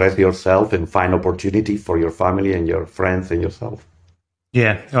to express yourself and find opportunity for your family and your friends and yourself.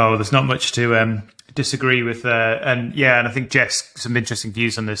 Yeah. Oh, there's not much to disagree with. And I think Jess, some interesting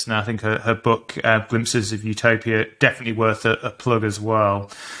views on this. And I think her book, Glimpses of Utopia, definitely worth a plug as well.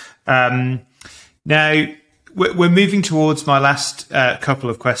 Now, we're moving towards my last couple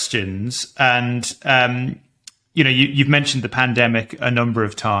of questions, and you've mentioned the pandemic a number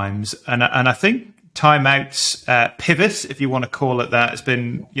of times, and I think Time Out's pivot, if you want to call it that, has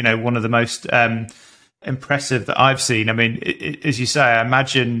been one of the most impressive that I've seen. I mean, as you say, I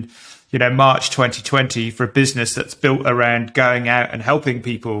imagine March 2020 for a business that's built around going out and helping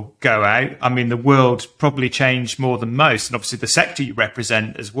people go out. I mean, the world probably changed more than most. And obviously the sector you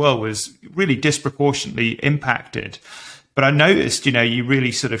represent as well was really disproportionately impacted. But I noticed, you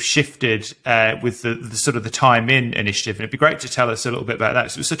really sort of shifted with the sort of the Time In initiative. And it'd be great to tell us a little bit about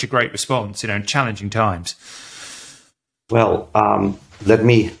that. So it was such a great response, in challenging times. Well, let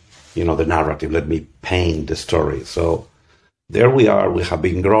me, the narrative, let me paint the story. So there we are. We have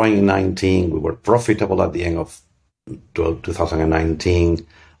been growing in 2019. We were profitable at the end of 2019,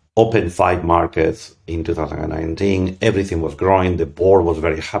 opened 5 markets in 2019. Everything was growing. The board was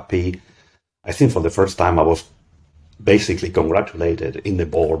very happy. I think for the first time I was basically congratulated in the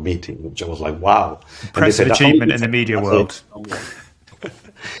board meeting, which I was like, wow. Impressive achievement in the media world.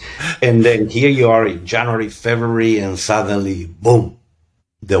 And then here you are in January, February, and suddenly, boom,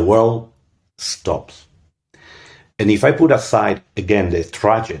 the world stops. And if I put aside, again, the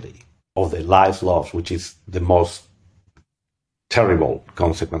tragedy of the lives lost, which is the most terrible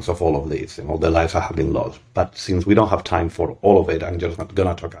consequence of all of this, and all the lives that have been lost. But since we don't have time for all of it, I'm just not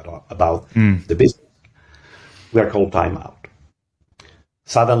going to talk about the business. We are called Time Out.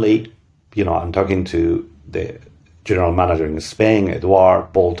 Suddenly, I'm talking to the general manager in Spain,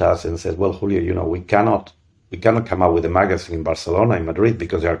 Eduard Boltas, and says, well, Julio, we cannot come out with a magazine in Barcelona, in Madrid,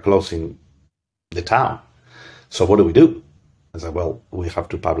 because they are closing the town. So what do we do? I said, well, we have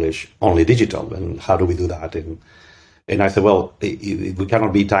to publish only digital. And how do we do that? And I said, well, if we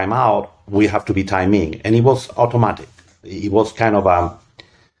cannot be Time Out, we have to be Time In. And it was automatic. It was kind of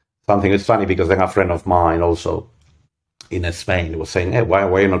something. It's funny because then a friend of mine also in Spain was saying, hey, why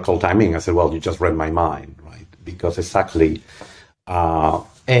are you not called Time In? I said, well, you just read my mind, right? Because exactly,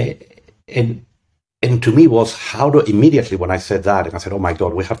 and to me was immediately when I said that, and I said, oh my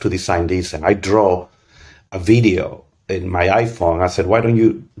God, we have to design this. And I draw a video in my iPhone. I said, why don't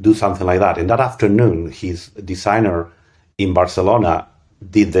you do something like that? And that afternoon, his designer in Barcelona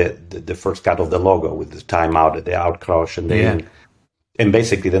did the first cut of the logo with the Time Out, the outcross, and then and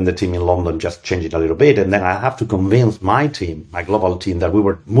basically then the team in London just changed it a little bit. And then I have to convince my team, my global team, that we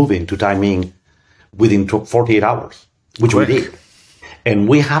were moving to Time In within 48 hours, which we did. And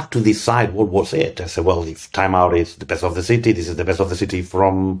we have to decide what was it. I said, well, if Time Out is the best of the city, this is the best of the city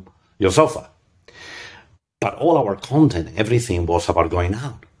from your sofa. But all our content, everything was about going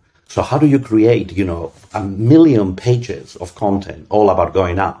out. So how do you create, 1 million pages of content all about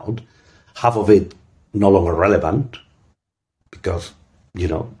going out, half of it no longer relevant because,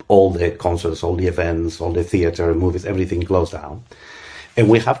 all the concerts, all the events, all the theater, movies, everything closed down. And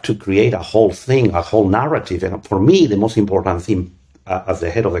we have to create a whole thing, a whole narrative. And for me, the most important thing as the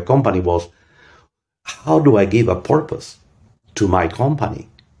head of the company was, how do I give a purpose to my company?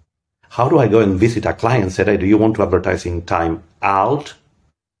 How do I go and visit a client and say, hey, do you want to advertise in Time Out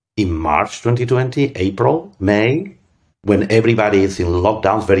in March 2020, April, May, when everybody is in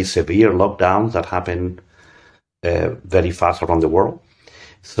lockdowns, very severe lockdowns that happen very fast around the world?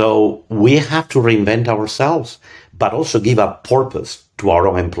 So we have to reinvent ourselves, but also give a purpose to our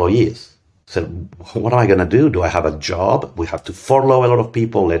own employees. So what am I going to do? Do I have a job? We have to furlough a lot of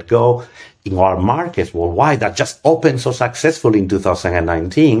people, let go. In our markets worldwide that just opened so successfully in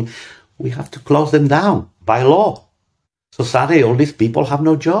 2019, we have to close them down by law. So suddenly all these people have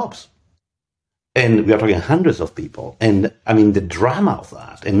no jobs. And we are talking hundreds of people. And I mean, the drama of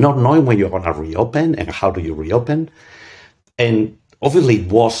that and not knowing when you're going to reopen and how do you reopen. And obviously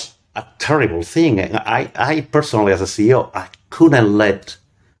it was a terrible thing. And I personally, as a CEO, I couldn't let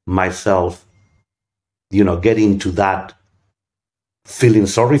myself, get into that feeling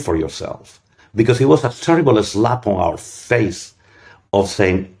sorry for yourself, because it was a terrible slap on our face of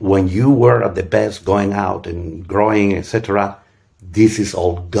saying, when you were at the best, going out and growing, etc., this is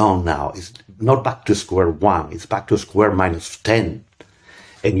all gone now. It's not back to square one. It's back to square minus 10.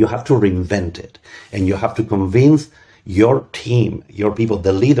 And you have to reinvent it. And you have to convince your team, your people,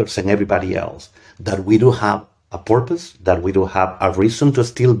 the leaders and everybody else, that we do have a purpose, that we do have a reason to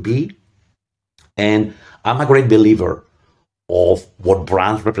still be. And I'm a great believer of what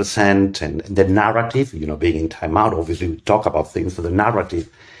brands represent and the narrative, being in Time Out, obviously we talk about things, so the narrative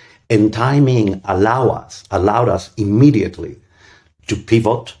and Time In allowed us immediately to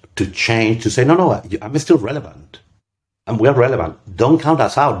pivot, to change, to say, no, I'm still relevant. And we're relevant. Don't count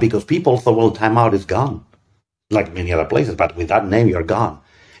us out, because people thought, well, Time Out is gone, like many other places, but with that name, you're gone.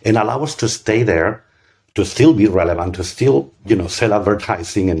 And allow us to stay there, to still be relevant, to still, sell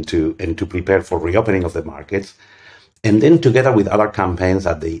advertising and to prepare for reopening of the markets. And then together with other campaigns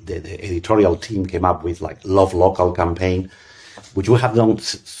that the editorial team came up with, like Love Local campaign, which we have done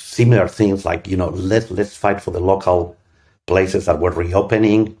similar things like, let's fight for the local places that were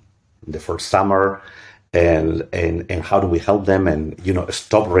reopening. the first summer, and how do we help them, and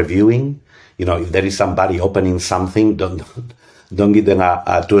stop reviewing. If there is somebody opening something, don't give them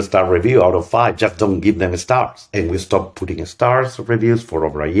a 2-star review out of 5. Just don't give them stars. And we stopped putting stars reviews for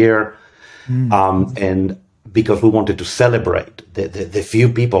over a year, and because we wanted to celebrate the few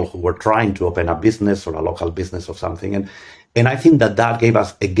people who were trying to open a business or a local business or something, and I think that gave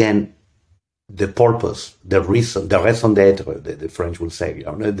us again the purpose, the reason, the raison d'être, the French will say,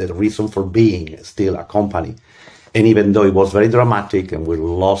 the reason for being still a company. And even though it was very dramatic and we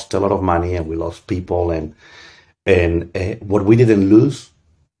lost a lot of money and we lost people, and what we didn't lose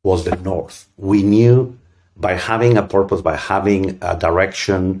was the north. We knew by having a purpose, by having a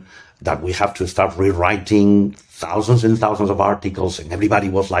direction, that we have to start rewriting thousands and thousands of articles, and everybody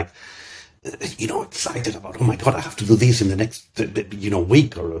was like, excited about, oh my God, I have to do this in the next,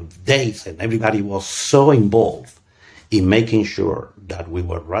 week or days. And everybody was so involved in making sure that we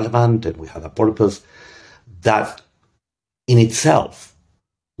were relevant and we had a purpose, that in itself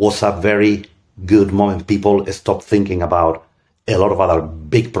was a very good moment. People stopped thinking about a lot of other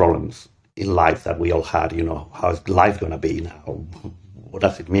big problems in life that we all had. How is life going to be now? What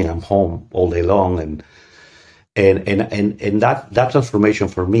does it mean? I'm home all day long. And that transformation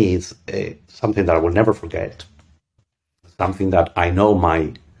for me is something that I will never forget. Something that I know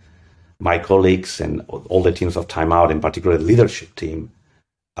my colleagues and all the teams of Time Out, in particular the leadership team,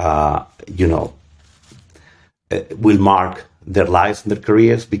 will mark their lives and their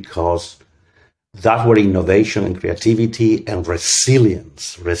careers, because that's where innovation and creativity and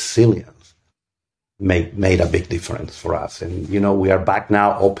resilience made a big difference for us. And, we are back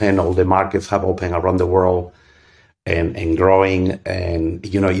now open. All the markets have opened around the world. And growing, and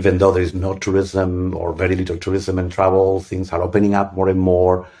even though there is no tourism or very little tourism and travel, things are opening up more and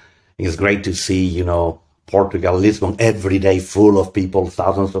more. It's great to see, Portugal, Lisbon, every day full of people,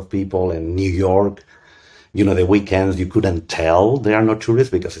 thousands of people, and New York, the weekends you couldn't tell there are no tourists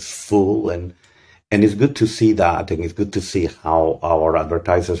because it's full, and it's good to see that, and it's good to see how our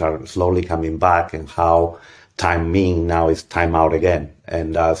advertisers are slowly coming back, and how timing now is Time Out again,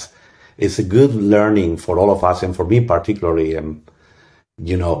 and it's a good learning for all of us, and for me particularly,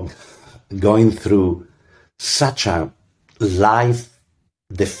 going through such a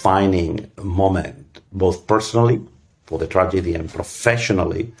life-defining moment, both personally, for the tragedy, and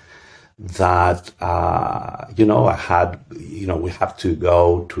professionally, that, I had, we have to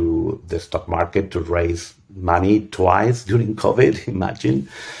go to the stock market to raise money twice during COVID, imagine.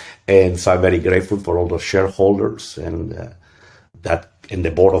 And so I'm very grateful for all those shareholders and in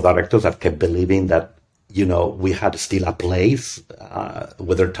the board of directors that kept believing that, we had still a place,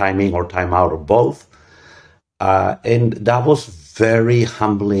 whether timing or Time Out or both. And that was very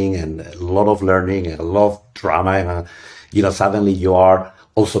humbling, and a lot of learning and a lot of drama. And, suddenly you are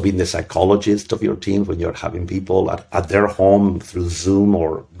also being the psychologist of your team when you're having people at their home through Zoom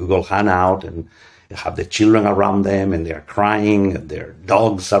or Google Hangout, and you have the children around them and they're crying, and their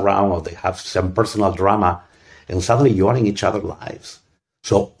dogs around, or they have some personal drama. And suddenly you are in each other's lives.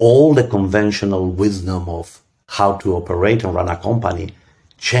 So all the conventional wisdom of how to operate and run a company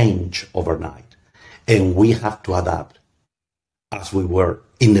change overnight. And we have to adapt as we were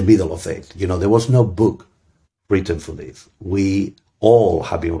in the middle of it. There was no book written for this. We all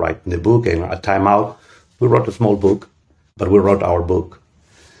have been writing the book, and at Time Out, we wrote a small book, but we wrote our book.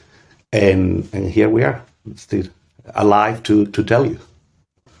 And here we are, still alive to tell you.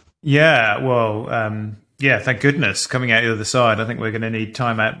 Yeah, well, thank goodness, coming out the other side. I think we're going to need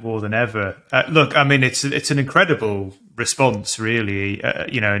Time Out more than ever. Look, I mean, it's an incredible response, really,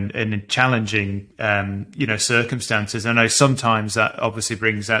 in challenging, circumstances. I know sometimes that obviously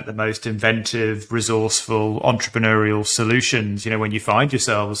brings out the most inventive, resourceful, entrepreneurial solutions, when you find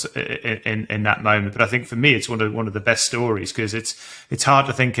yourselves in that moment. But I think for me, it's one of the best stories, because it's hard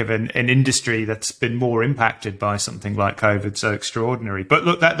to think of an industry that's been more impacted by something like COVID, so extraordinary. But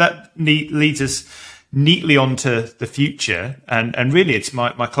look, that leads us neatly onto the future, and really it's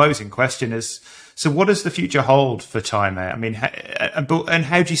my closing question is, so what does the future hold for Time Out? I mean, and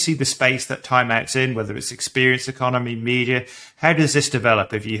how do you see the space that Time Out's in, whether it's experience economy, media? How does this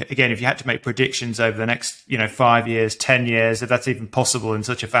develop? If you had to make predictions over the next 5 years, 10 years, if that's even possible in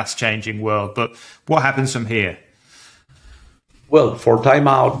such a fast changing world, but what happens from here? Well, for Time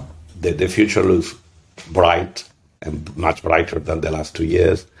Out, the future looks bright, and much brighter than the last 2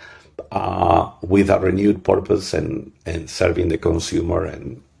 years. With a renewed purpose and serving the consumer,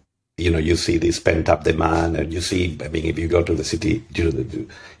 and you see this pent up demand, and you see, I mean, if you go to the city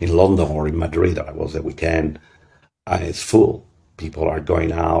in London or in Madrid, I was the weekend, it's full. people are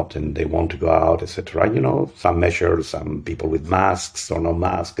going out and they want to go out, etc. Some measures, some people with masks or no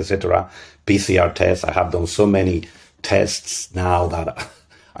mask, etc. PCR tests. I have done so many tests now that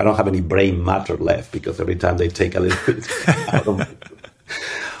I don't have any brain matter left because every time they take a little bit out of it.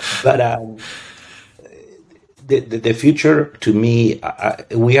 But the future, to me,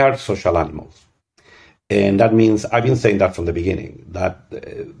 we are social animals. And that means, I've been saying that from the beginning, that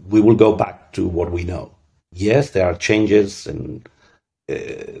we will go back to what we know. Yes, there are changes and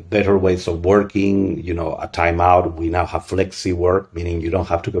better ways of working, a timeout. We now have flexi work, meaning you don't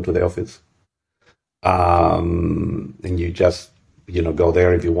have to go to the office. And you just, go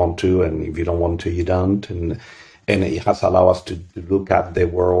there if you want to, and if you don't want to, you don't. And it has allowed us to look at the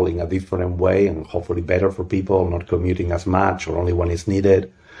world in a different way and hopefully better for people, not commuting as much or only when it's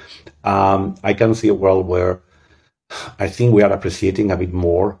needed. I can see a world where I think we are appreciating a bit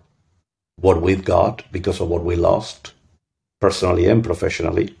more what we've got because of what we lost, personally and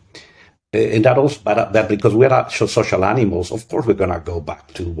professionally. And that also, that because we are social animals, of course we're going to go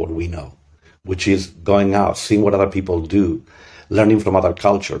back to what we know, which is going out, seeing what other people do, learning from other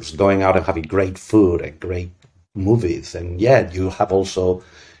cultures, going out and having great food and great movies. And yeah, you have also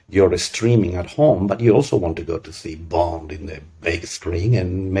your streaming at home, but you also want to go to see Bond in the big screen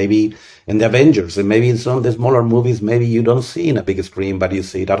and maybe in the Avengers, and maybe in some of the smaller movies, maybe you don't see in a big screen, but you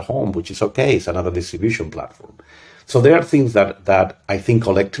see it at home, which is okay. It's another distribution platform. So there are things that I think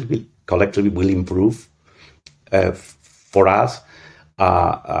collectively will improve for us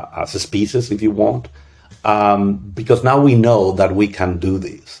as a species, if you want. Because now we know that we can do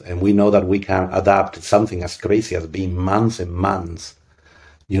this, and we know that we can adapt to something as crazy as being months and months,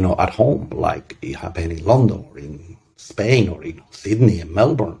 at home, like it happened in London or in Spain or in Sydney and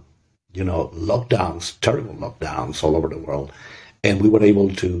Melbourne, lockdowns, terrible lockdowns all over the world. And we were able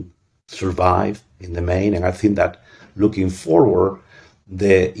to survive in the main. And I think that looking forward,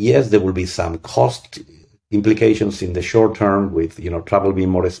 there will be some cost implications in the short term with, travel being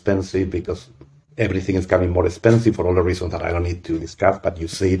more expensive because everything is becoming more expensive for all the reasons that I don't need to discuss, but you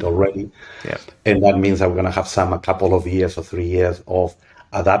see it already. Yeah. And that means that we're going to have a couple of years or 3 years of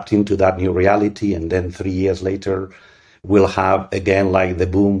adapting to that new reality. And then 3 years later, we'll have, again, like the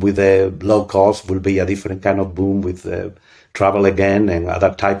boom with the low cost will be a different kind of boom with travel again and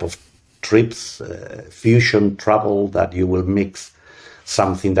other type of trips, fusion travel that you will mix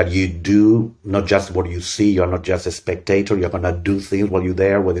something that you do, not just what you see. You're not just a spectator. You're going to do things while you're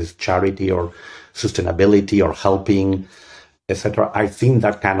there, whether it's charity or sustainability or helping, etc. I think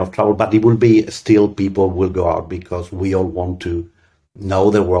that kind of travel, but it will be still people will go out because we all want to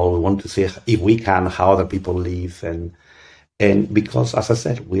know the world. We want to see if we can how other people live, and because, as I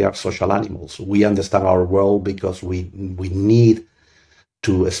said, we are social animals. We understand our world because we need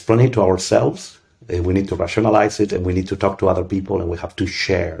to explain it to ourselves. We need to rationalize it, and we need to talk to other people, and we have to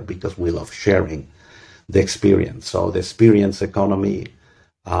share because we love sharing the experience. So the experience economy,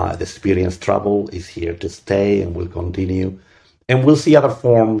 the experience travel is here to stay and will continue. And we'll see other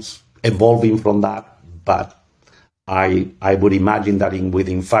forms evolving from that. But I would imagine that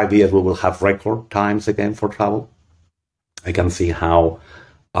within 5 years, we will have record times again for travel. I can see how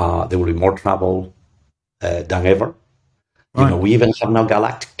there will be more travel than ever. Right. We even have now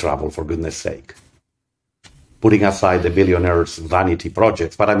galactic travel, for goodness sake. Putting aside the billionaires' vanity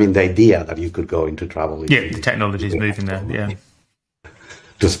projects, but I mean the idea that you could go into travel. Yeah, the technology is moving there. Yeah,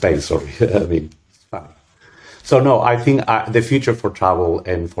 to space. Sorry, I mean, it's funny. So no, I think the future for travel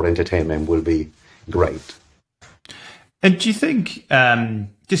and for entertainment will be great. And do you think,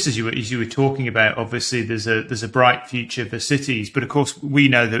 just as you were talking about, obviously there's a bright future for cities, but of course we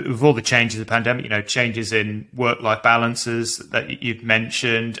know that with all the changes of the pandemic, changes in work-life balances that you've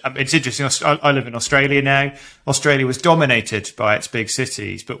mentioned. It's interesting. I live in Australia now. Australia was dominated by its big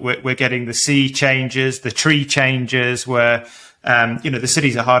cities, but we're getting the sea changes, the tree changes, where the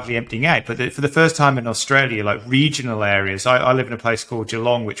cities are hardly emptying out. But for the first time in Australia, like regional areas, I live in a place called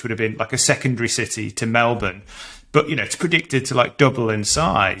Geelong, which would have been like a secondary city to Melbourne. But, it's predicted to like double in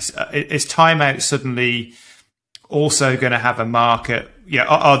size. Is Time Out suddenly also going to have a market?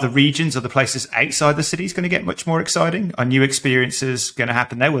 Are the regions or the places outside the cities going to get much more exciting? Are new experiences going to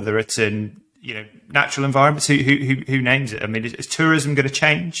happen there, whether it's in, natural environments? Who names it? I mean, is tourism going to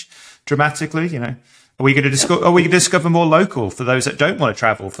change dramatically? Are we going to discover more local for those that don't want to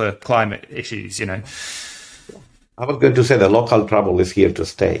travel for climate issues, I was going to say the local travel is here to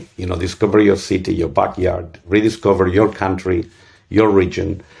stay. Discover your city, your backyard, rediscover your country, your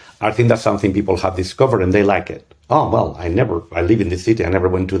region. I think that's something people have discovered and they like it. Oh, well, I live in this city. I never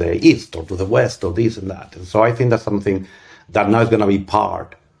went to the east or to the west or this and that. And so I think that's something that now is going to be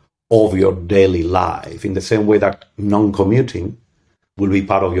part of your daily life in the same way that non-commuting will be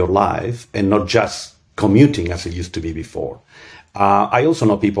part of your life and not just commuting as it used to be before. I also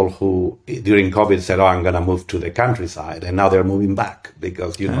know people who during COVID said, oh, I'm going to move to the countryside. And now they're moving back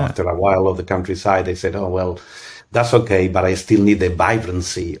because, after a while of the countryside, they said, oh, well, that's okay, but I still need the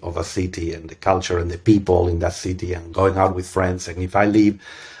vibrancy of a city and the culture and the people in that city and going out with friends. And if I live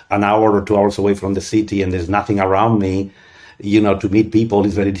an hour or 2 hours away from the city and there's nothing around me, to meet people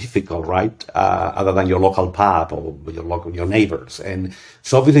is very difficult, right? Other than your local pub or your neighbors. And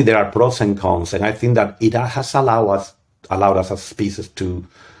so obviously there are pros and cons. And I think that it has allowed us as a species to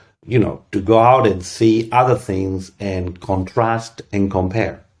go out and see other things and contrast and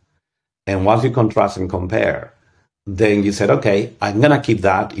compare. And once you contrast and compare, then you said, okay, I'm going to keep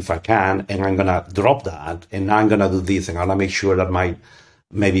that if I can, and I'm going to drop that, and now I'm going to do this, and I'm going to make sure that my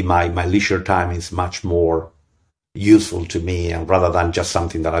leisure time is much more useful to me, and rather than just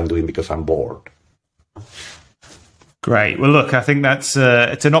something that I'm doing because I'm bored. Great. Well, look, I think that's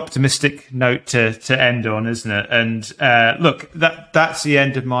it's an optimistic note to end on, isn't it? And look, that's the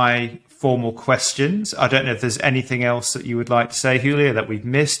end of my formal questions. I don't know if there's anything else that you would like to say, Julio, that we've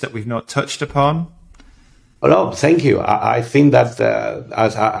missed, that we've not touched upon. No, thank you. I think that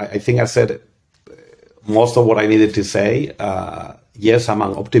as I think I said most of what I needed to say. Yes, I'm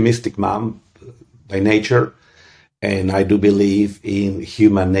an optimistic man by nature, and I do believe in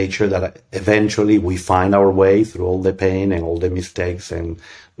human nature that eventually we find our way through all the pain and all the mistakes, and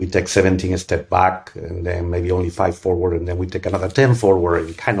we take 17 steps back, and then maybe only 5 forward, and then we take another 10 forward,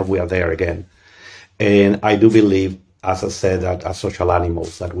 and kind of we are there again. And I do believe, as I said, that as social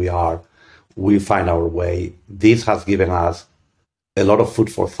animals that we find our way. This has given us a lot of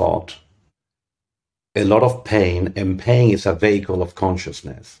food for thought, a lot of pain, and pain is a vehicle of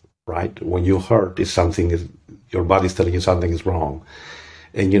consciousness, right? When you hurt, your body's telling you something is wrong.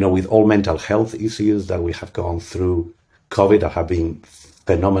 And, with all mental health issues that we have gone through, COVID have been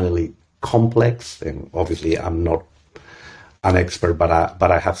phenomenally complex, and obviously I'm not an expert, but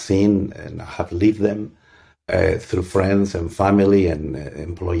I have seen and I have lived them. Through friends and family and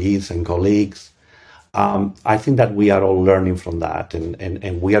employees and colleagues. I think that we are all learning from that,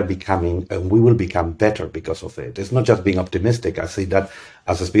 and we are becoming, and we will become better because of it. It's not just being optimistic. I see that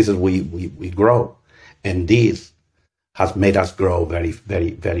as a species, we grow, and this has made us grow very,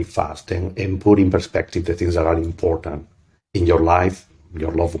 very, very fast and put in perspective the things that are important in your life,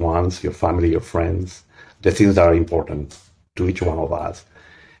 your loved ones, your family, your friends, the things that are important to each one of us.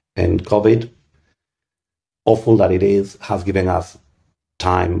 And COVID, awful that it is, has given us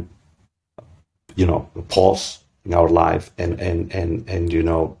time, pause in our life and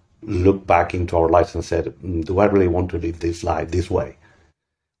look back into our lives and said, do I really want to live this life this way?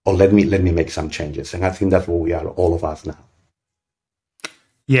 Or let me make some changes. And I think that's where we are, all of us now.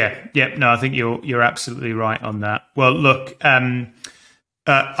 Yeah. No, I think you're absolutely right on that. Well, look,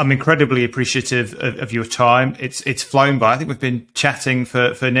 I'm incredibly appreciative of your time. It's flown by. I think we've been chatting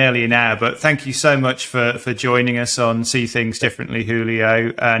for nearly an hour, but thank you so much for joining us on See Things Differently,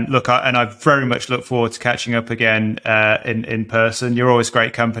 Julio. And look, I very much look forward to catching up again in person. You're always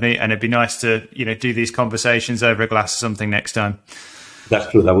great company, and it'd be nice to do these conversations over a glass of something next time. That's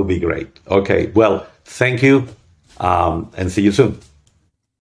true. That would be great. Okay. Well, thank you, and see you soon.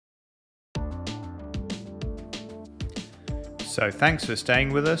 So thanks for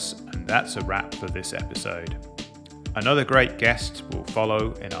staying with us, and that's a wrap for this episode. Another great guest will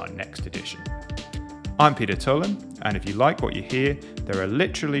follow in our next edition. I'm Peter Tullen, and if you like what you hear, there are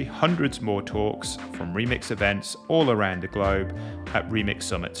literally hundreds more talks from Remix events all around the globe at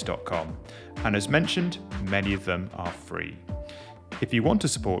remixsummits.com. And as mentioned, many of them are free. If you want to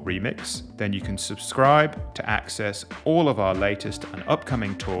support Remix, then you can subscribe to access all of our latest and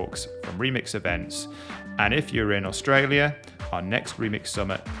upcoming talks from Remix events. And if you're in Australia, our next Remix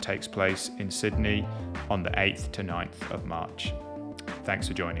Summit takes place in Sydney on the 8th to 9th of March. Thanks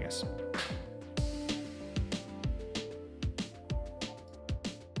for joining us.